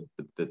into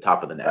the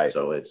top of the net. Right.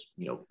 So it's,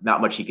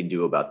 not much he can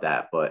do about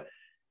that, but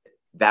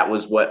that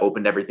was what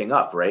opened everything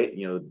up, right?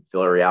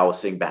 Villarreal was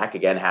sitting back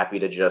again, happy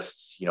to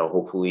just,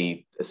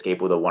 hopefully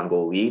escape with a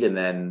 1-goal lead. And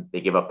then they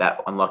give up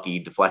that unlucky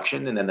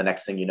deflection. And then the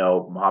next thing you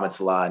know, Mohamed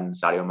Salah and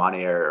Sadio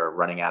Mane are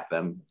running at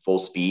them full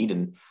speed.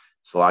 And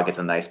Salah gets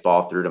a nice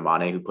ball through to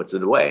Mane, who puts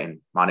it away. And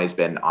Mane's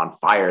been on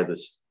fire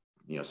this,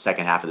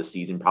 second half of the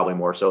season, probably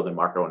more so than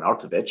Marco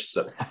Arnautovic.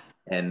 So,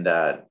 and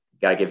got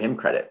to give him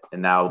credit.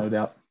 And now no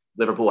doubt,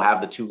 Liverpool have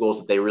the 2 goals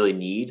that they really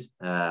need.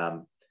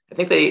 I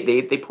think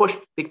they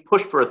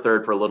pushed for a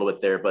third for a little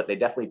bit there, but they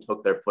definitely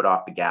took their foot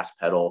off the gas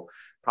pedal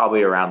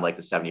probably around like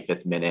the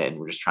 75th minute, and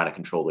we're just trying to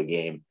control the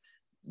game.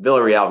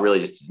 Villarreal really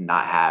just did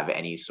not have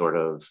any sort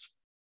of,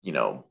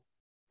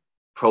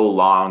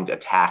 prolonged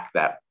attack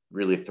that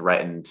really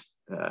threatened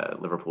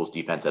Liverpool's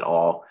defense at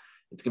all.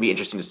 It's going to be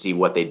interesting to see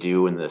what they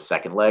do in the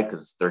second leg,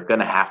 because they're going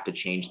to have to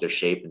change their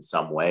shape in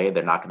some way.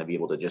 They're not going to be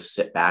able to just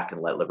sit back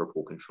and let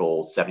Liverpool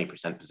control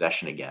 70%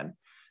 possession again.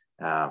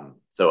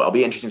 So it'll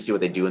be interesting to see what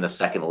they do in the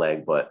second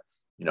leg, but,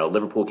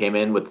 Liverpool came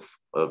in with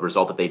a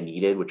result that they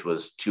needed, which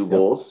was 2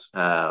 goals,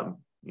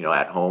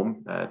 at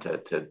home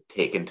to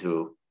take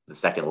into the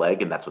second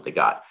leg. And that's what they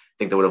got. I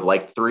think they would have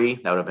liked 3.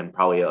 That would have been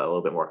probably a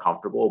little bit more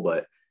comfortable,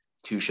 but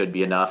 2 should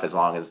be enough as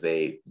long as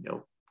they,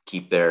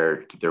 keep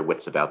their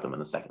wits about them in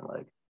the second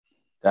leg.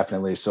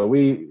 Definitely. So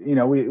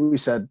we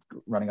said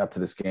running up to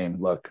this game,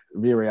 look,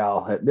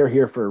 Villarreal, they're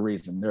here for a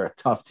reason. They're a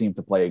tough team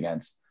to play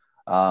against.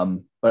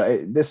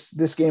 But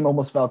this game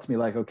almost felt to me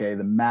like, okay,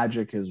 the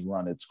magic has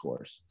run its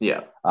course.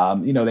 Yeah.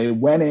 They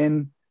went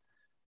in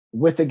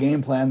with a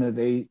game plan that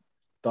they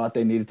thought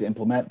they needed to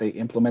implement. They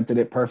implemented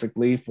it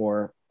perfectly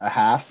for a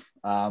half.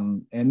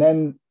 And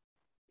then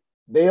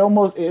it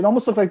almost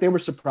looked like they were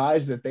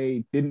surprised that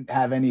they didn't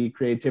have any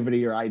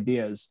creativity or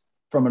ideas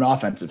from an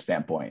offensive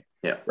standpoint.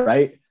 Yeah.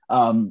 Right.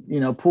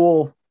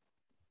 Poole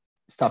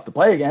is tough to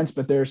play against,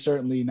 but they're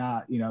certainly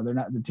not,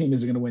 the team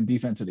isn't going to win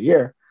defense of the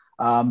year.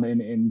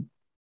 And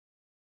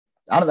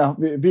I don't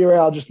know,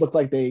 Villarreal just looked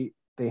like they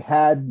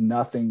had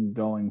nothing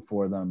going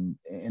for them,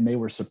 and they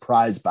were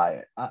surprised by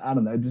it. I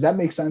don't know. Does that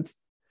make sense?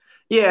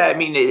 Yeah. I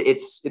mean,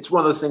 it's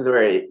one of those things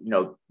where,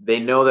 they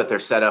know that their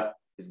setup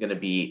is going to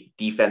be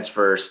defense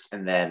first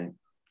and then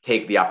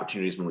take the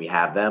opportunities when we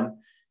have them.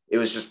 It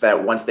was just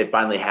that once they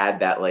finally had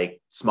that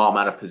like small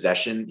amount of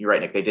possession, you're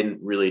right, Nick,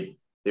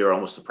 they were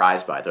almost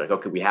surprised by it. They're like,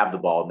 okay, we have the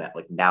ball,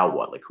 like now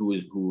what? Like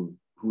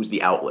who's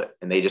the outlet?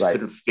 And they just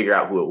couldn't figure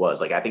out who it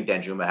was. Like, I think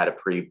Danjuma had a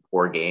pretty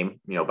poor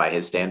game, by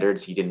his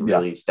standards. He didn't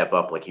really step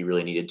up like he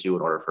really needed to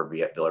in order for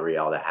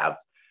Villarreal to have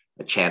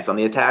a chance on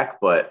the attack.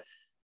 But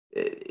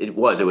it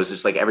was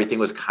just like everything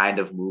was kind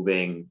of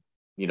moving,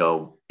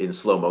 in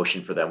slow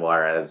motion for them,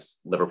 whereas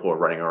Liverpool are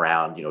running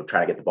around,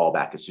 trying to get the ball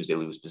back as soon as they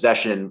lose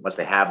possession. Once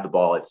they have the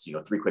ball, it's,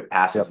 3 quick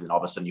passes, and all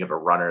of a sudden you have a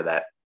runner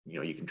that,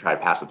 you can try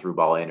to pass a through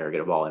ball in or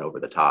get a ball in over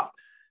the top.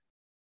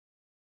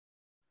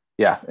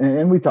 Yeah.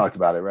 And we talked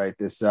about it, right?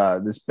 This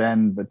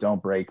bend but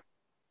don't break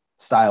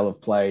style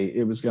of play,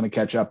 it was going to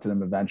catch up to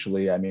them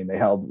eventually. I mean, they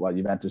held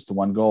Juventus to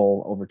 1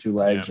 goal over 2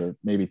 legs, or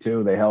maybe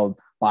 2. They held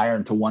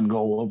Bayern to 1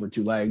 goal over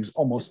 2 legs,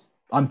 almost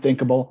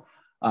unthinkable.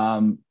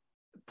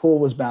 Poole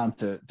was bound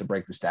to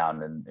break this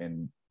down,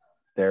 and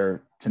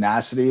their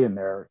tenacity and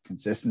their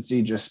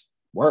consistency just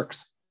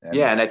works. And,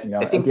 and I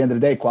think at the end of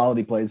the day,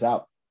 quality plays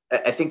out.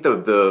 I think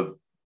the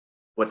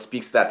what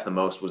speaks to that to the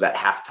most was at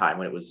halftime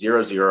when it was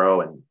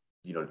 0-0,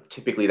 and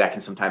typically that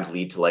can sometimes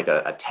lead to like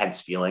a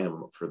tense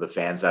feeling for the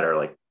fans that are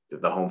like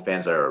the home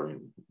fans that are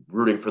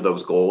rooting for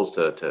those goals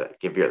to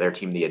give their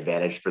team the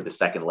advantage for the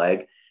second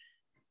leg.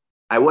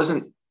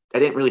 I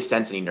didn't really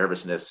sense any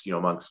nervousness,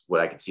 amongst what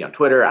I could see on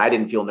Twitter. I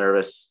didn't feel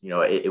nervous.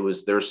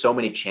 There were so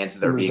many chances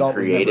that were being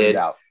created.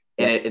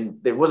 And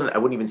there wasn't, I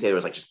wouldn't even say there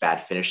was like just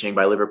bad finishing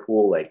by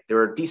Liverpool. Like, there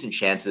were decent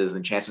chances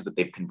and chances that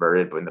they've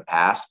converted in the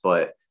past,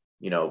 but,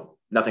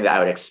 nothing that I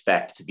would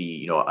expect to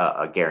be,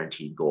 a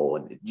guaranteed goal.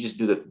 And you just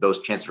knew that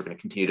those chances were going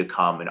to continue to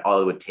come, and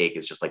all it would take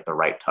is just like the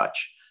right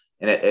touch.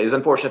 And it is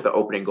unfortunate the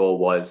opening goal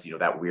was,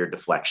 that weird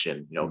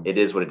deflection. It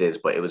is what it is,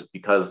 but it was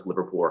because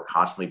Liverpool were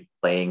constantly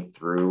playing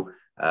through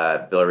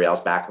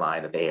Villarreal's back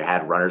line, that they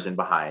had runners in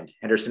behind.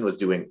 I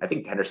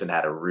think Henderson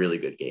had a really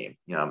good game.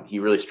 He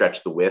really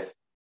stretched the width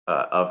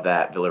of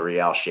that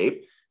Villarreal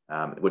shape.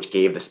 which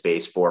gave the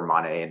space for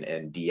Mane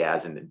and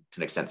Diaz and to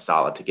an extent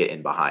Salah to get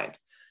in behind.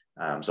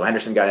 So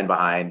Henderson got in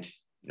behind,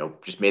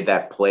 just made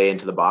that play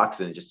into the box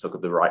and just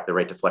took the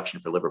right deflection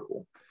for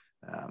Liverpool.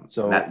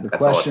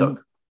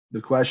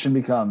 The question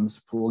becomes,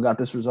 Poole got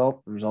this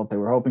result, the result they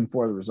were hoping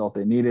for, the result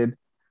they needed.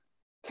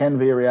 Can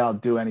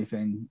Villarreal do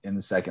anything in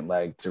the second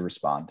leg to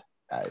respond?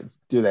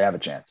 Do they have a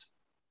chance?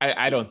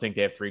 I don't think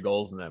they have 3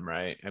 goals in them,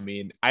 right? I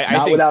mean, I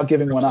think without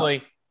giving one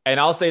up. And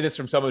I'll say this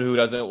from someone who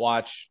doesn't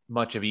watch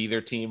much of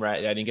either team, right?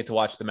 I didn't get to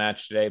watch the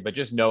match today, but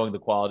just knowing the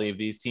quality of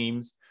these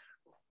teams,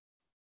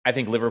 I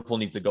think Liverpool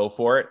needs to go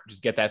for it.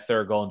 Just get that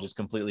 3rd goal and just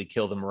completely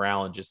kill the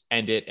morale and just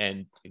end it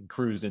and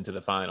cruise into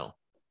the final.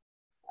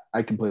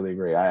 I completely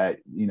agree.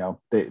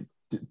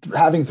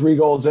 Having 3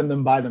 goals in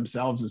them by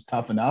themselves is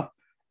tough enough.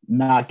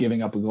 Not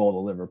giving up a goal to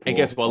Liverpool. And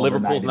guess what?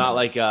 Liverpool's not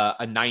like a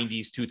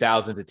 90s,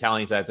 2000s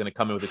Italian side that's going to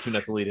come in with a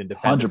 2-0 lead and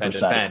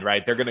defend,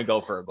 right? They're going to go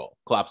for a goal.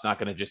 Klopp's not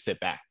going to just sit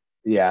back.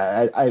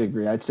 Yeah, I'd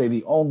agree. I'd say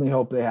the only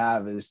hope they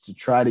have is to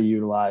try to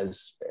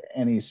utilize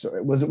any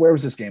sort. Where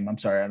was this game? I'm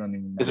sorry, I don't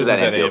even know. This was at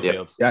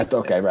Anfield. Yeah,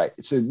 okay, right.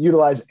 So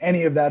utilize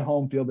any of that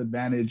home field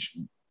advantage,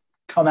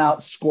 come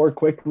out, score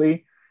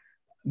quickly.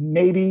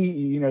 Maybe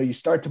you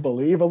start to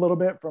believe a little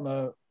bit from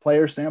a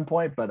player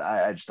standpoint, but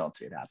I just don't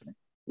see it happening.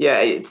 Yeah,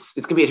 it's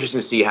gonna be interesting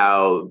to see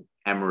how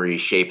Emery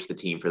shapes the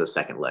team for the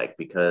second leg,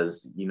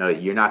 because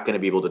you're not going to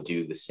be able to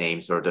do the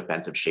same sort of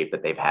defensive shape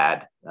that they've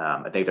had.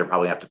 I think they're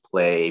probably going to have to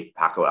play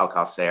Paco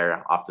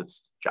Alcacer off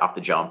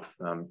the jump.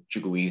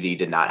 Chukwueze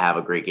did not have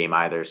a great game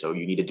either, so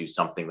you need to do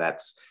something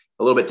that's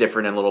a little bit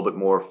different and a little bit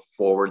more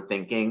forward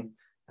thinking.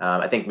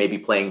 I think maybe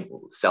playing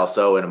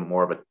Celso in a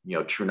more of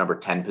a true number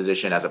 10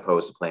 position as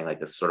opposed to playing like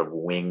this sort of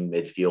wing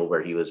midfield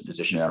where he was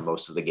positioned for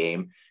most of the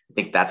game. I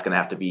think that's going to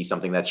have to be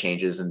something that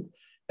changes, and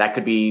that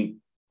could be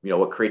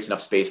what creates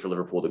enough space for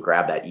Liverpool to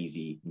grab that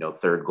easy,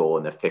 3rd goal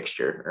in the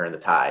fixture or in the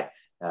tie.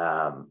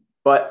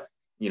 But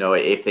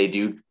if they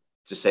do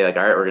just say like,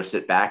 all right, we're going to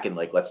sit back and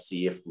let's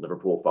see if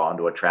Liverpool fall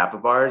into a trap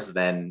of ours,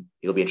 then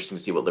it'll be interesting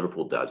to see what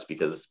Liverpool does,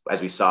 because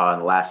as we saw in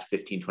the last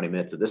 15, 20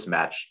 minutes of this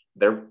match,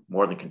 they're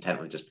more than content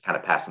with just kind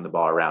of passing the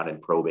ball around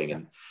and probing.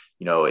 And,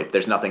 if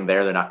there's nothing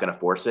there, they're not going to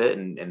force it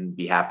and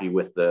be happy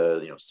with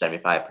the,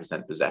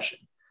 75% possession.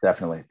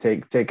 Definitely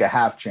take a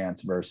half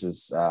chance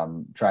versus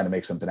trying to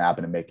make something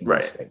happen and making a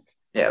mistake.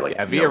 Yeah,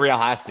 Villarreal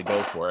has to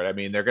go for it. I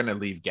mean, they're going to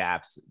leave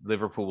gaps.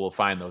 Liverpool will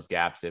find those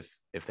gaps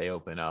if they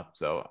open up.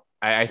 So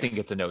I think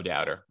it's a no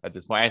doubter at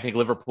this point. I think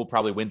Liverpool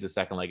probably wins the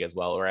second leg as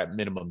well, or at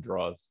minimum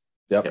draws.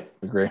 Yep.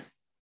 Agree.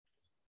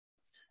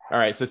 All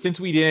right. So since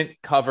we didn't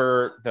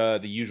cover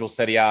the usual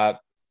Serie A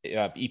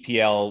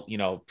EPL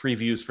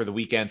previews for the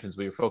weekend, since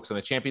we were focused on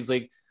the Champions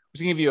League, we're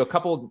just going to give you a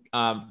couple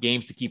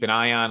games to keep an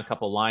eye on, a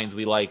couple lines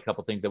we like, a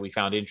couple things that we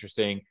found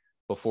interesting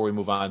before we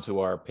move on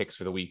to our picks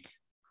for the week.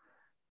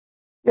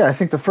 Yeah, I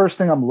think the first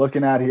thing I'm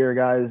looking at here,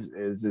 guys,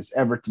 is this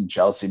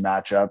Everton-Chelsea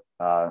matchup.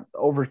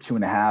 Over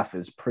 2.5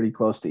 is pretty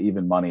close to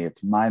even money.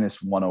 It's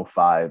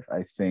 -105.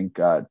 I think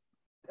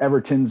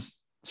Everton's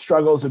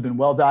struggles have been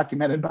well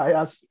documented by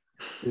us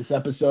this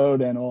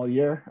episode and all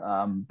year.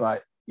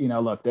 But,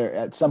 look,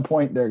 at some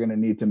point they're going to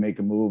need to make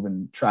a move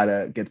and try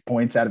to get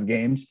points out of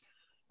games.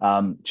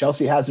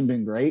 Chelsea hasn't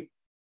been great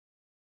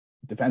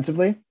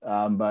defensively,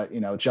 but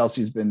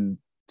Chelsea's been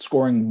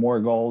scoring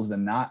more goals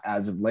than not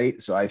as of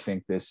late. So I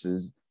think this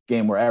is a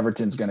game where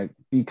Everton's going to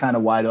be kind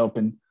of wide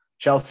open.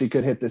 Chelsea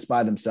could hit this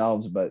by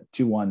themselves, but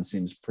 2-1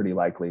 seems pretty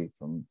likely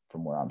from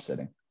where I'm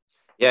sitting.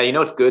 Yeah,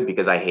 it's good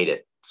because I hate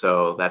it.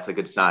 So that's a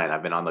good sign.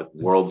 I've been on the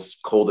world's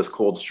coldest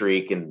cold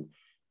streak, and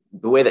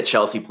the way that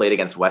Chelsea played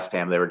against West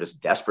Ham, they were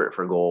just desperate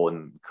for goal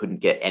and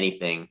couldn't get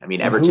anything. I mean,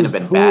 Everton have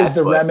been bad. Who is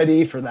the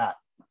remedy for that?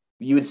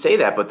 You would say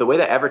that, but the way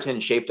that Everton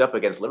shaped up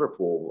against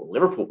Liverpool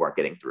weren't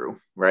getting through,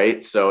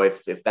 right? So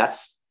if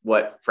that's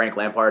what Frank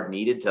Lampard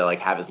needed to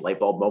have his light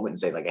bulb moment and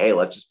say hey,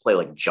 let's just play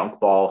junk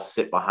ball,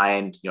 sit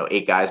behind,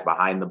 8 guys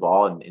behind the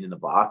ball and in the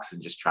box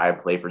and just try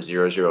and play for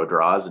 0-0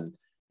 draws. And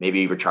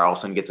maybe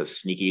Richarlison gets a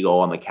sneaky goal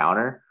on the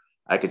counter.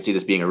 I could see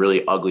this being a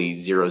really ugly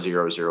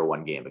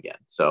 0-0-0-1 game again.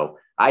 So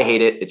I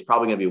hate it. It's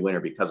probably going to be a winner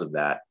because of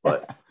that,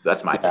 but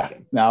that's my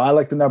thinking. No, I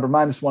like the number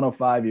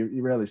 -105.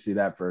 You rarely see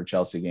that for a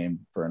Chelsea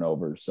game for an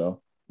over.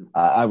 So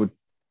I would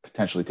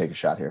potentially take a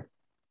shot here.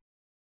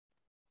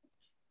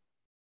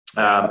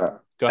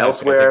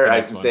 Elsewhere,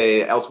 I can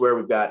say elsewhere,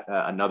 we've got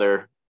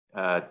another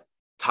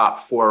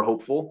top 4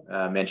 hopeful,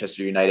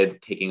 Manchester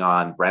United taking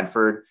on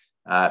Brentford.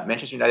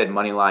 Manchester United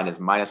money line is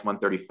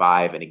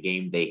 -135 in a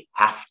game they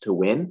have to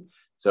win.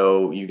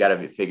 So you got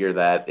to figure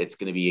that it's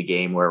going to be a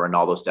game where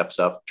Ronaldo steps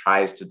up,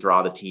 tries to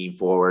draw the team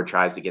forward,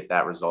 tries to get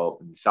that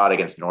result. And we saw it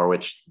against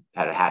Norwich,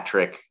 had a hat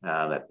trick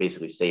that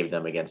basically saved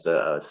them against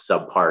a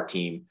subpar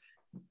team.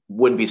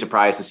 Wouldn't be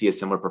surprised to see a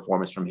similar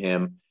performance from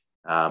him.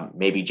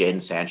 Maybe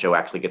Jadon Sancho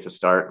actually gets a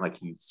start like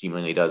he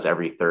seemingly does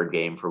every 3rd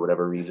game for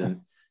whatever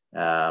reason.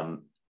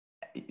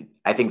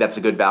 I think that's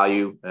a good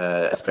value,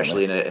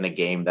 especially in a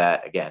game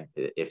that, again,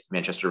 if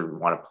Manchester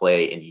want to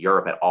play in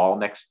Europe at all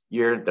next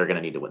year, they're going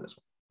to need to win this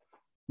one.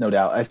 No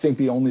doubt. I think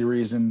the only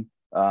reason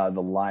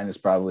the line is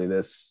probably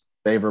this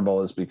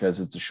favorable is because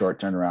it's a short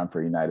turnaround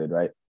for United,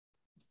 right?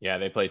 Yeah,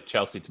 they play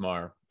Chelsea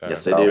tomorrow.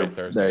 Yes, they do.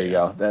 Thursday, there you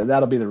go.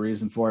 That'll be the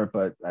reason for it,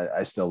 but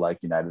I still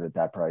like United at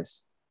that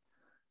price.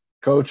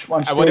 Coach, why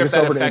don't you I wonder take if us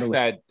that over to affects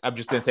Italy? that. I'm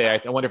just going to say,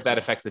 I wonder if that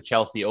affects the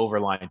Chelsea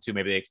overline too.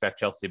 Maybe they expect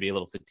Chelsea to be a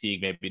little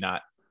fatigued, maybe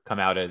not come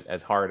out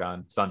as hard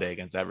on Sunday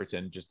against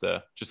Everton. Just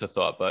a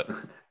thought, but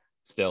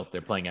still,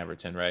 they're playing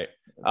Everton, right?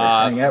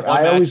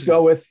 I always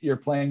go with you're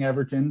playing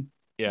Everton.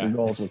 Yeah, the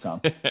goals will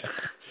come.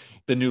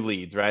 The new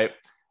leads, right?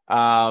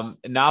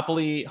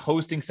 Napoli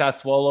hosting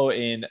Sassuolo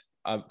in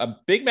a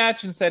big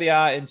match in Serie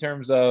A in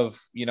terms of,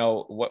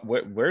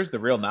 where's the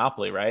real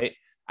Napoli, right?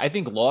 I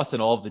think lost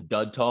in all of the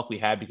dud talk we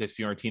had because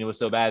Fiorentina was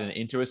so bad and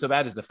Inter was so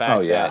bad is the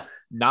fact that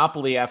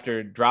Napoli,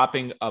 after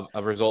dropping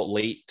a result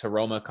late to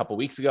Roma a couple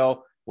weeks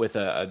ago with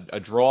a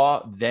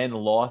draw, then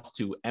lost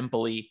to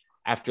Empoli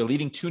after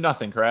leading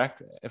 2-0,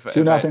 correct?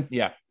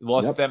 2-0.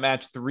 Lost that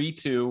match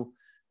 3-2.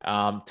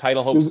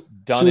 Title hopes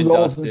done and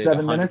goals dusted. In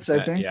 7 minutes, I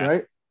think,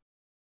 right?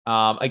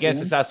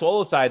 Against the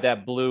Sassuolo side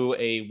that blew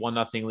a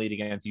 1-0 lead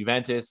against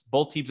Juventus.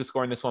 Both teams are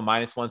scoring this one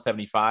minus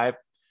 175.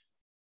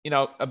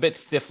 A bit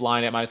stiff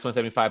line at minus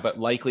 175, but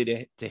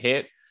likely to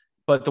hit.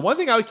 But the one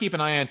thing I would keep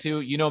an eye on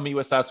too, me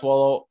with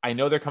Sassuolo, I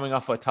know they're coming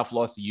off a tough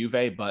loss to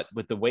Juve, but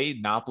with the way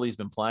Napoli's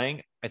been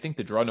playing, I think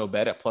the draw no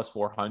bet at plus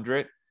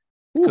 400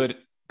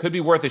 could be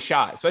worth a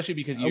shot, especially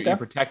because you're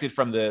protected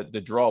from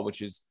the draw,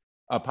 which is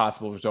a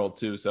possible result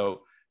too.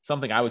 So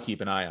something I would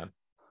keep an eye on.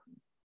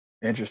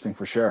 Interesting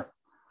for sure.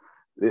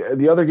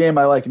 The other game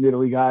I like in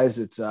Italy, guys,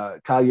 it's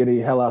Cagliari,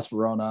 Hellas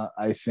Verona.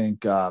 I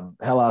think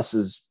Hellas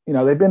is,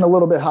 they've been a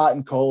little bit hot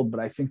and cold, but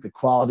I think the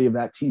quality of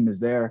that team is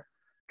there.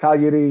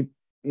 Cagliari,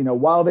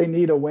 while they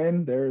need a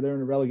win, they're in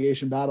a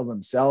relegation battle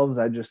themselves.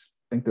 I just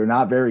think they're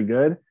not very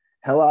good.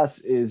 Hellas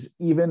is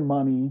even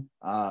money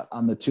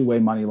on the two-way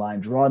money line,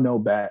 draw no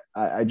bet.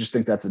 I just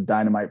think that's a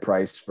dynamite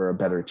price for a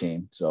better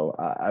team. So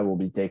I will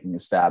be taking a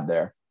stab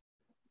there.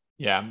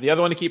 Yeah, the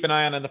other one to keep an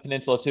eye on the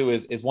peninsula too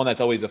is one that's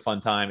always a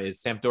fun time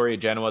is Sampdoria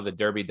Genoa, the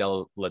Derby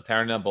della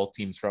Laterna, both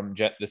teams from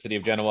the city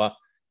of Genoa.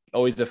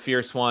 Always a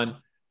fierce one.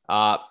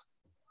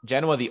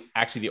 Genoa,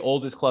 the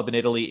oldest club in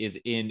Italy, is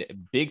in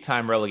big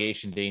time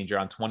relegation danger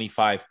on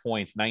 25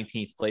 points,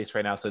 19th place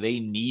right now. So they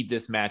need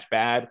this match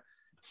bad.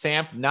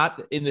 Samp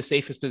not in the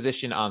safest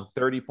position on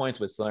 30 points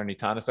with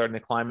Salernitana starting to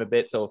climb a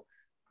bit. So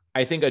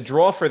I think a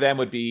draw for them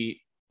would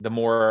be the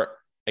more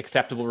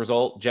acceptable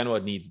result. Genoa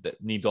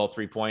needs all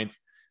 3 points.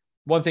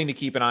 One thing to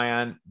keep an eye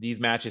on,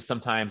 these matches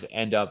sometimes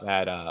end up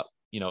at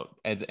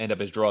end up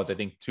as draws. I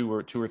think two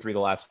or three of the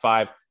last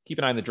 5. Keep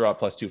an eye on the draw at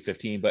plus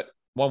 215, but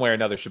one way or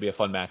another should be a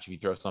fun match if you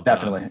throw something.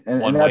 Definitely.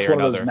 And that's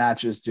one of those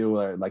matches too,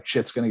 where like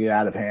shit's going to get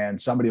out of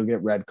hand. Somebody will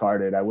get red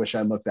carded. I wish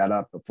I looked that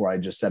up before I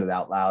just said it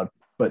out loud,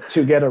 but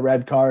to get a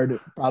red card,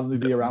 probably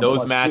be around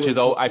those matches.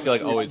 I feel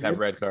like always have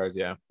red cards.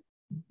 Yeah.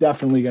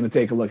 Definitely going to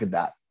take a look at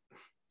that.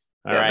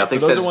 All right. Nothing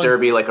says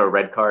derby like a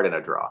red card and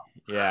a draw.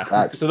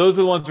 Yeah. So those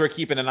are the ones we're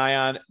keeping an eye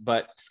on.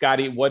 But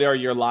Scotty, what are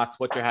your locks?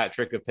 What's your hat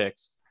trick of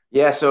picks?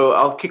 Yeah, so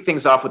I'll kick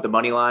things off with the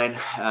money line.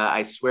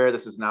 I swear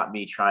this is not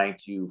me trying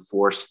to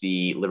force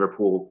the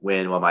Liverpool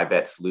win while my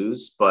bets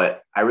lose,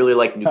 but I really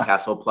like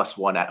Newcastle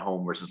 +1 at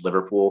home versus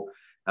Liverpool.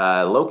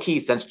 Low key,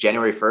 since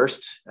January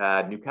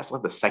 1st, Newcastle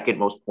have the second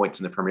most points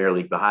in the Premier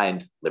League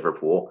behind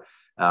Liverpool.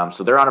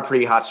 So they're on a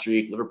pretty hot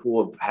streak.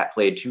 Liverpool have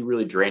played 2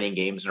 really draining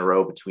games in a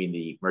row between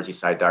the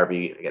Merseyside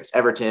derby against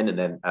Everton and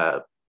then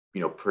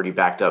pretty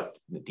backed up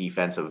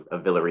defense of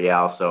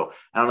Villarreal. So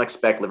I don't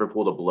expect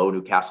Liverpool to blow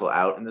Newcastle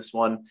out in this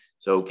one.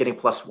 So getting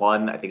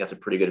 +1, I think that's a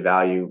pretty good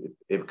value.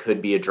 It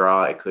could be a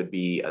draw. It could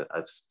be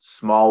a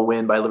small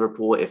win by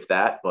Liverpool, if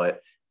that.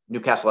 But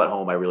Newcastle at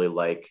home, I really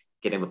like.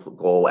 Getting the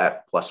goal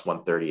at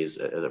 +130 is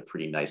a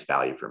pretty nice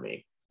value for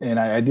me. And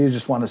I do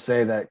just want to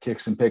say that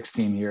Kicks and Picks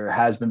team here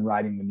has been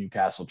riding the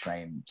Newcastle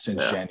train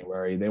since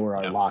January. They were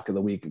our lock of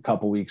the week a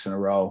couple weeks in a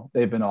row.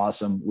 They've been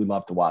awesome. We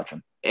love to watch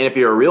them. And if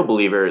you're a real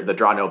believer, the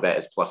draw no bet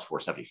is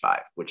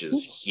 +475, which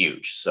is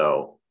huge.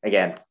 So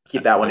again,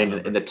 keep that one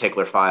in the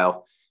tickler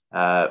file.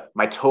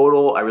 My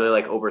total, I really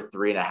like over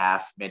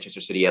 3.5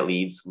 Manchester City at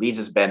Leeds. Leeds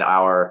has been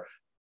our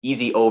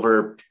easy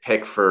over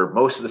pick for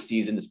most of the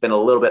season. It's been a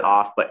little bit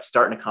off, but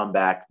starting to come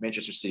back.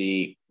 Manchester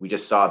City, we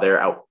just saw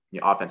their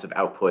offensive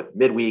output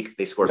midweek.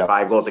 They scored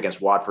 5 goals against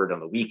Watford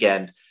on the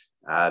weekend.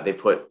 They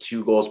put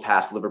 2 goals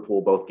past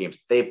Liverpool, both games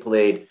they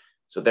played.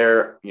 So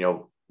they're,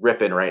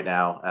 ripping right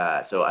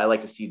now. So I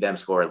like to see them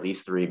score at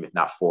least 3, if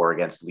not 4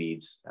 against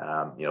Leeds.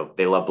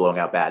 They love blowing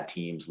out bad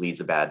teams.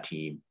 Leeds a bad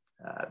team.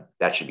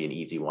 That should be an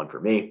easy one for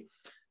me.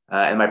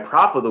 And my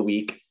prop of the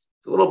week,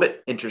 it's a little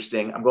bit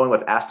interesting. I'm going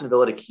with Aston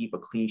Villa to keep a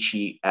clean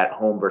sheet at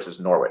home versus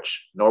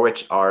Norwich.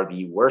 Norwich are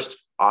the worst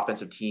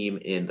offensive team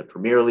in the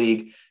Premier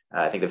League.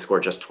 I think they've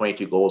scored just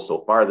 22 goals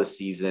so far this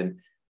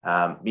season.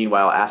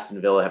 Meanwhile, Aston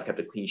Villa have kept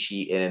a clean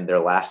sheet in their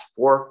last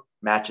 4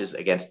 matches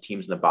against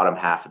teams in the bottom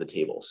half of the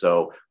table.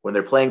 So when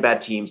they're playing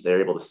bad teams,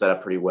 they're able to set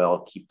up pretty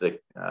well, keep the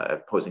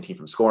opposing team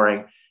from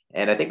scoring.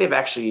 And I think they've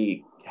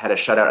actually had a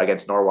shutout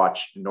against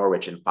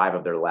Norwich in 5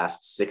 of their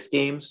last 6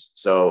 games.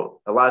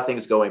 So a lot of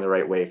things going the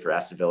right way for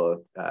Aston Villa.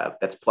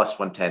 That's plus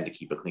 110 to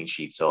keep a clean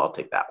sheet. So I'll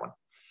take that one.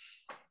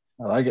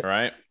 I like it. All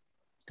right.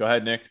 Go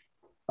ahead, Nick.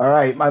 All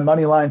right. My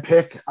money line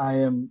pick, I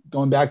am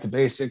going back to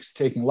basics,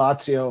 taking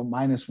Lazio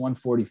minus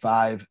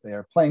 145. They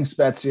are playing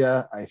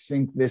Spezia. I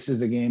think this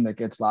is a game that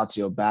gets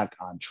Lazio back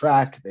on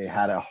track. They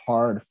had a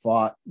hard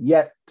fought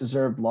yet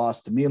deserved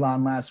loss to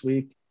Milan last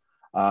week.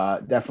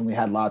 Definitely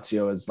had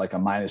Lazio as like a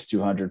minus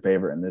 200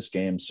 favorite in this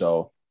game.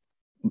 So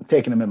I'm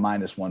taking them at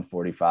minus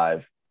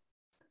 145.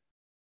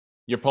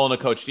 You're pulling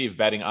a Coach Steve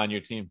betting on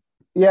your team.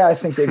 Yeah, I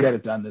think they get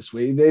it done this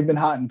week. They've been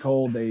hot and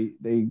cold.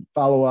 They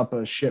follow up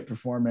a shit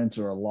performance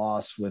or a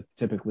loss with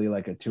typically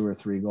like a 2 or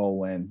 3 goal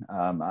win.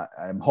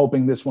 I'm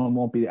hoping this one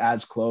won't be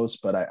as close,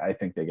 but I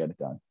think they get it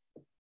done.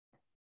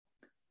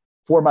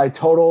 For my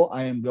total,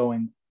 I am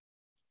going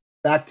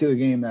back to the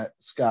game that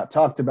Scott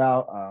talked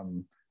about.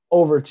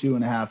 Over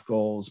 2.5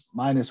 goals,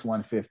 minus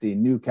 150,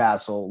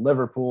 Newcastle,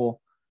 Liverpool.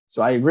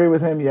 So I agree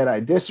with him, yet I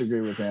disagree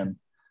with him.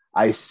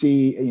 I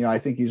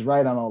think he's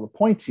right on all the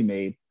points he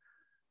made.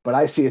 But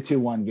I see a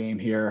 2-1 game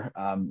here.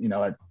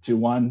 At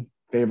 2-1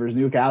 favors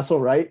Newcastle,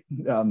 right?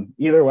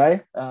 Either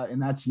way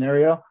in that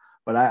scenario.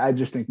 But I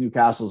just think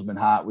Newcastle's been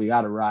hot. We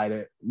got to ride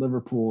it.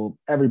 Liverpool,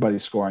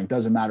 everybody's scoring.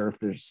 Doesn't matter if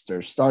there's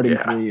starting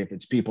 3, if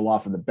it's people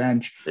off of the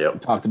bench. Yep. We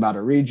talked about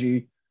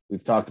Origi.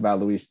 We've talked about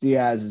Luis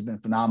Diaz has been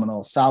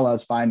phenomenal.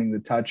 Salah's finding the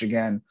touch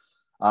again.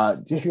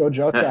 Diego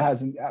Jota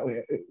hasn't.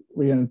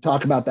 We're going to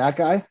talk about that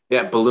guy.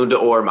 Yeah, Balloon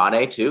d'Or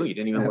Mane too. You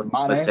didn't even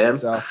list him.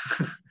 So.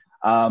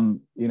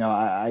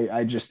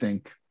 I just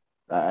think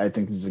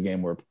this is a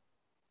game where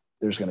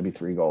there's going to be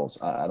 3 goals.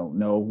 I don't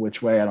know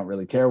which way. I don't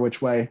really care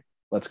which way.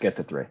 Let's get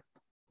to 3.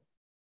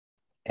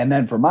 And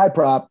then for my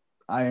prop,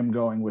 I am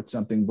going with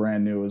something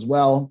brand new as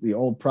well. The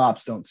old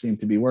props don't seem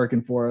to be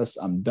working for us.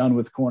 I'm done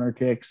with corner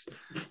kicks.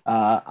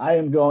 I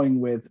am going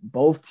with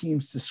both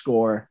teams to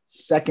score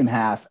second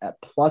half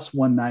at plus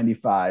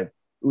 195.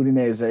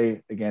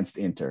 Udinese against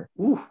Inter.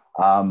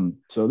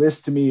 So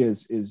this to me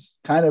is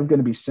kind of going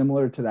to be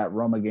similar to that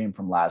Roma game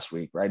from last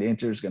week, right?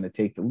 Inter is going to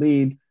take the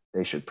lead.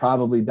 They should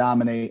probably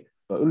dominate.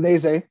 But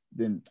Udinese,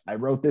 then I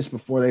wrote this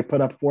before they put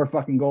up 4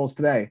 fucking goals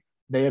today.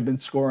 They have been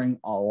scoring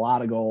a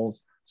lot of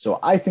goals. So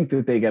I think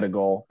that they get a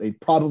goal. They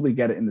probably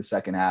get it in the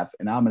second half.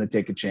 And I'm going to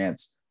take a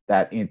chance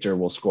that Inter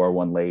will score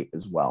one late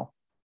as well.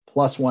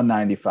 Plus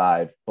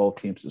 195,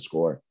 both teams to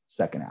score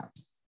second half.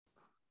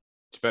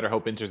 Just better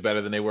hope Inter's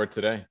better than they were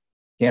today.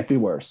 Can't be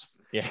worse.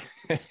 Yeah.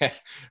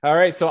 All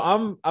right. So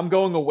I'm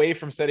going away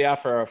from Serie A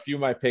for a few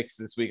of my picks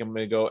this week. I'm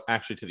going to go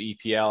actually to the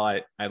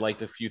EPL. I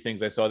liked a few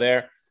things I saw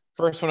there.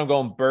 First one, I'm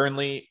going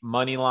Burnley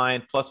money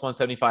line plus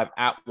 175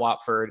 at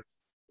Watford.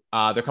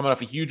 They're coming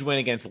off a huge win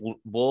against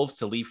Wolves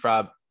to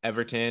leapfrog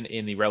Everton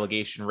in the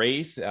relegation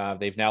race.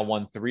 They've now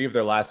won 3 of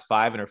their last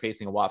 5 and are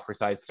facing a Watford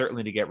side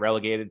certainly to get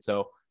relegated.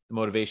 So the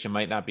motivation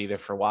might not be there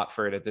for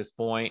Watford at this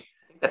point.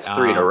 That's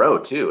 3 in a row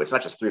too. It's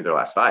not just 3 of their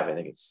last 5. I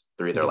think it's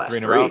 3 of their last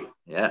 3.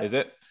 Yeah. Is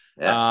it?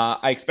 Yeah.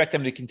 I expect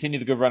them to continue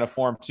the good run of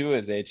form too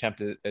as they attempt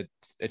to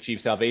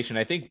achieve salvation.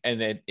 I think, and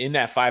then in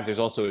that 5, there's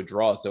also a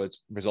draw, so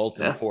it's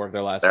resulted in 4 of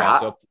their last 5. Hot.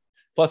 So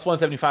plus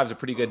 175 is a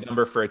pretty good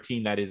number for a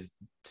team that is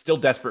still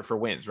desperate for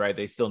wins, right?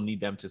 They still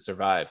need them to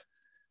survive.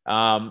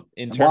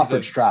 In terms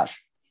Watford's of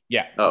trash.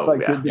 Yeah. Oh,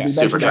 yeah.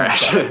 Super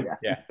trash.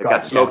 Yeah. They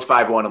got smoked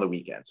 5-1 on the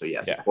weekend. So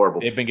yes,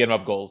 horrible. They've been giving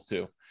up goals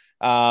too.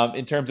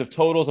 In terms of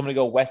totals, I'm going to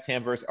go West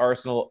Ham versus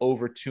Arsenal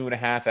over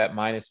 2.5 at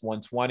minus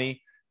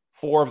 120.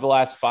 4 of the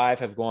last 5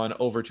 have gone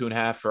over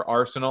 2.5 for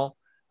Arsenal.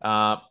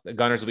 The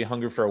Gunners will be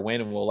hungry for a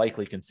win and will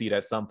likely concede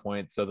at some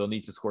point, so they'll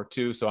need to score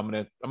 2. So I'm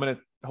gonna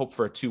hope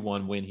for a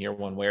 2-1 win here,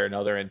 one way or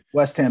another. And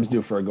West Ham's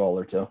due for a goal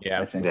or 2. Yeah,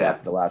 I think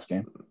that's the last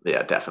game.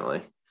 Yeah,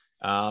 definitely.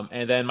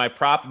 And then my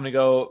prop, I'm gonna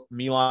go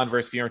Milan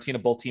versus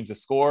Fiorentina, both teams to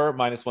score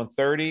minus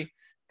 130.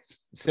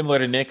 Similar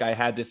to Nick, I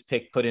had this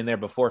pick put in there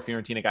before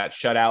Fiorentina got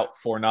shut out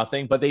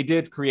 4-0, but they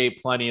did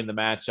create plenty in the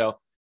match. So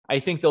I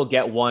think they'll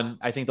get one.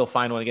 I think they'll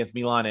find one against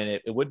Milan,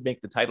 and it would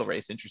make the title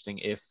race interesting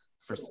if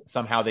for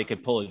somehow they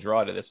could pull a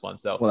draw to this one.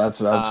 So, well,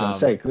 that's what I was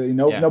going to say.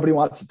 Nobody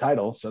wants a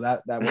title, so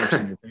that works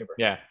in your favor.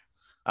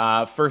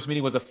 Yeah. First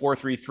meeting was a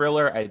 4-3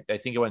 thriller. I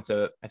think it went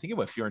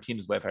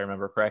Fiorentina's way, if I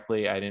remember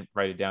correctly. I didn't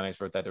write it down. I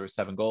just wrote that there were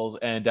 7 goals,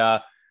 and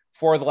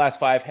 4 of the last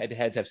 5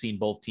 head-to-heads have seen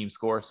both teams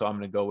score. So I'm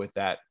going to go with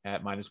that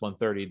at minus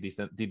 130.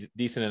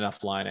 Decent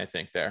enough line, I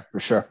think there for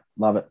sure.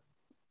 Love it.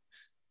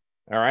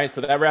 All right,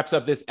 so that wraps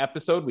up this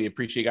episode. We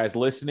appreciate you guys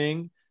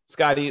listening.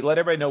 Scotty, let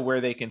everybody know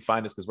where they can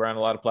find us because we're on a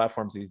lot of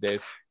platforms these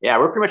days. Yeah,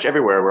 we're pretty much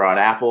everywhere. We're on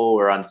Apple,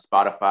 we're on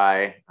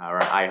Spotify,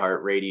 we're on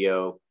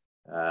iHeartRadio,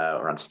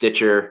 we're on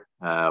Stitcher,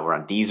 we're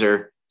on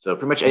Deezer. So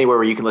pretty much anywhere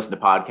where you can listen to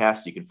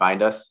podcasts, you can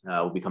find us.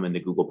 We'll be coming to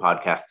Google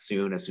Podcasts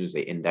soon. As soon as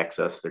they index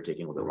us, they're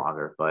taking a little bit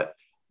longer. But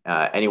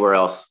anywhere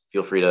else,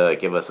 feel free to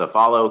give us a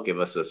follow, give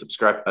us a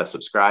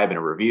subscribe and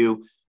a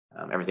review.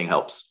 Everything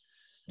helps.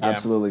 Yeah.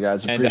 Absolutely,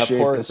 guys. Appreciate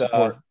the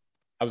support.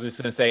 I was just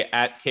going to say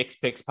at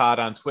KicksPicksPod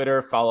on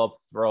Twitter. Follow up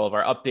for all of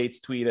our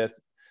updates. Tweet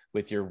us.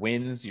 with your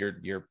wins,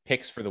 your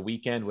picks for the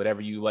weekend,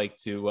 whatever you like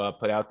to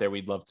put out there.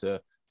 We'd love to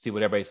see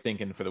what everybody's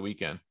thinking for the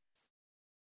weekend.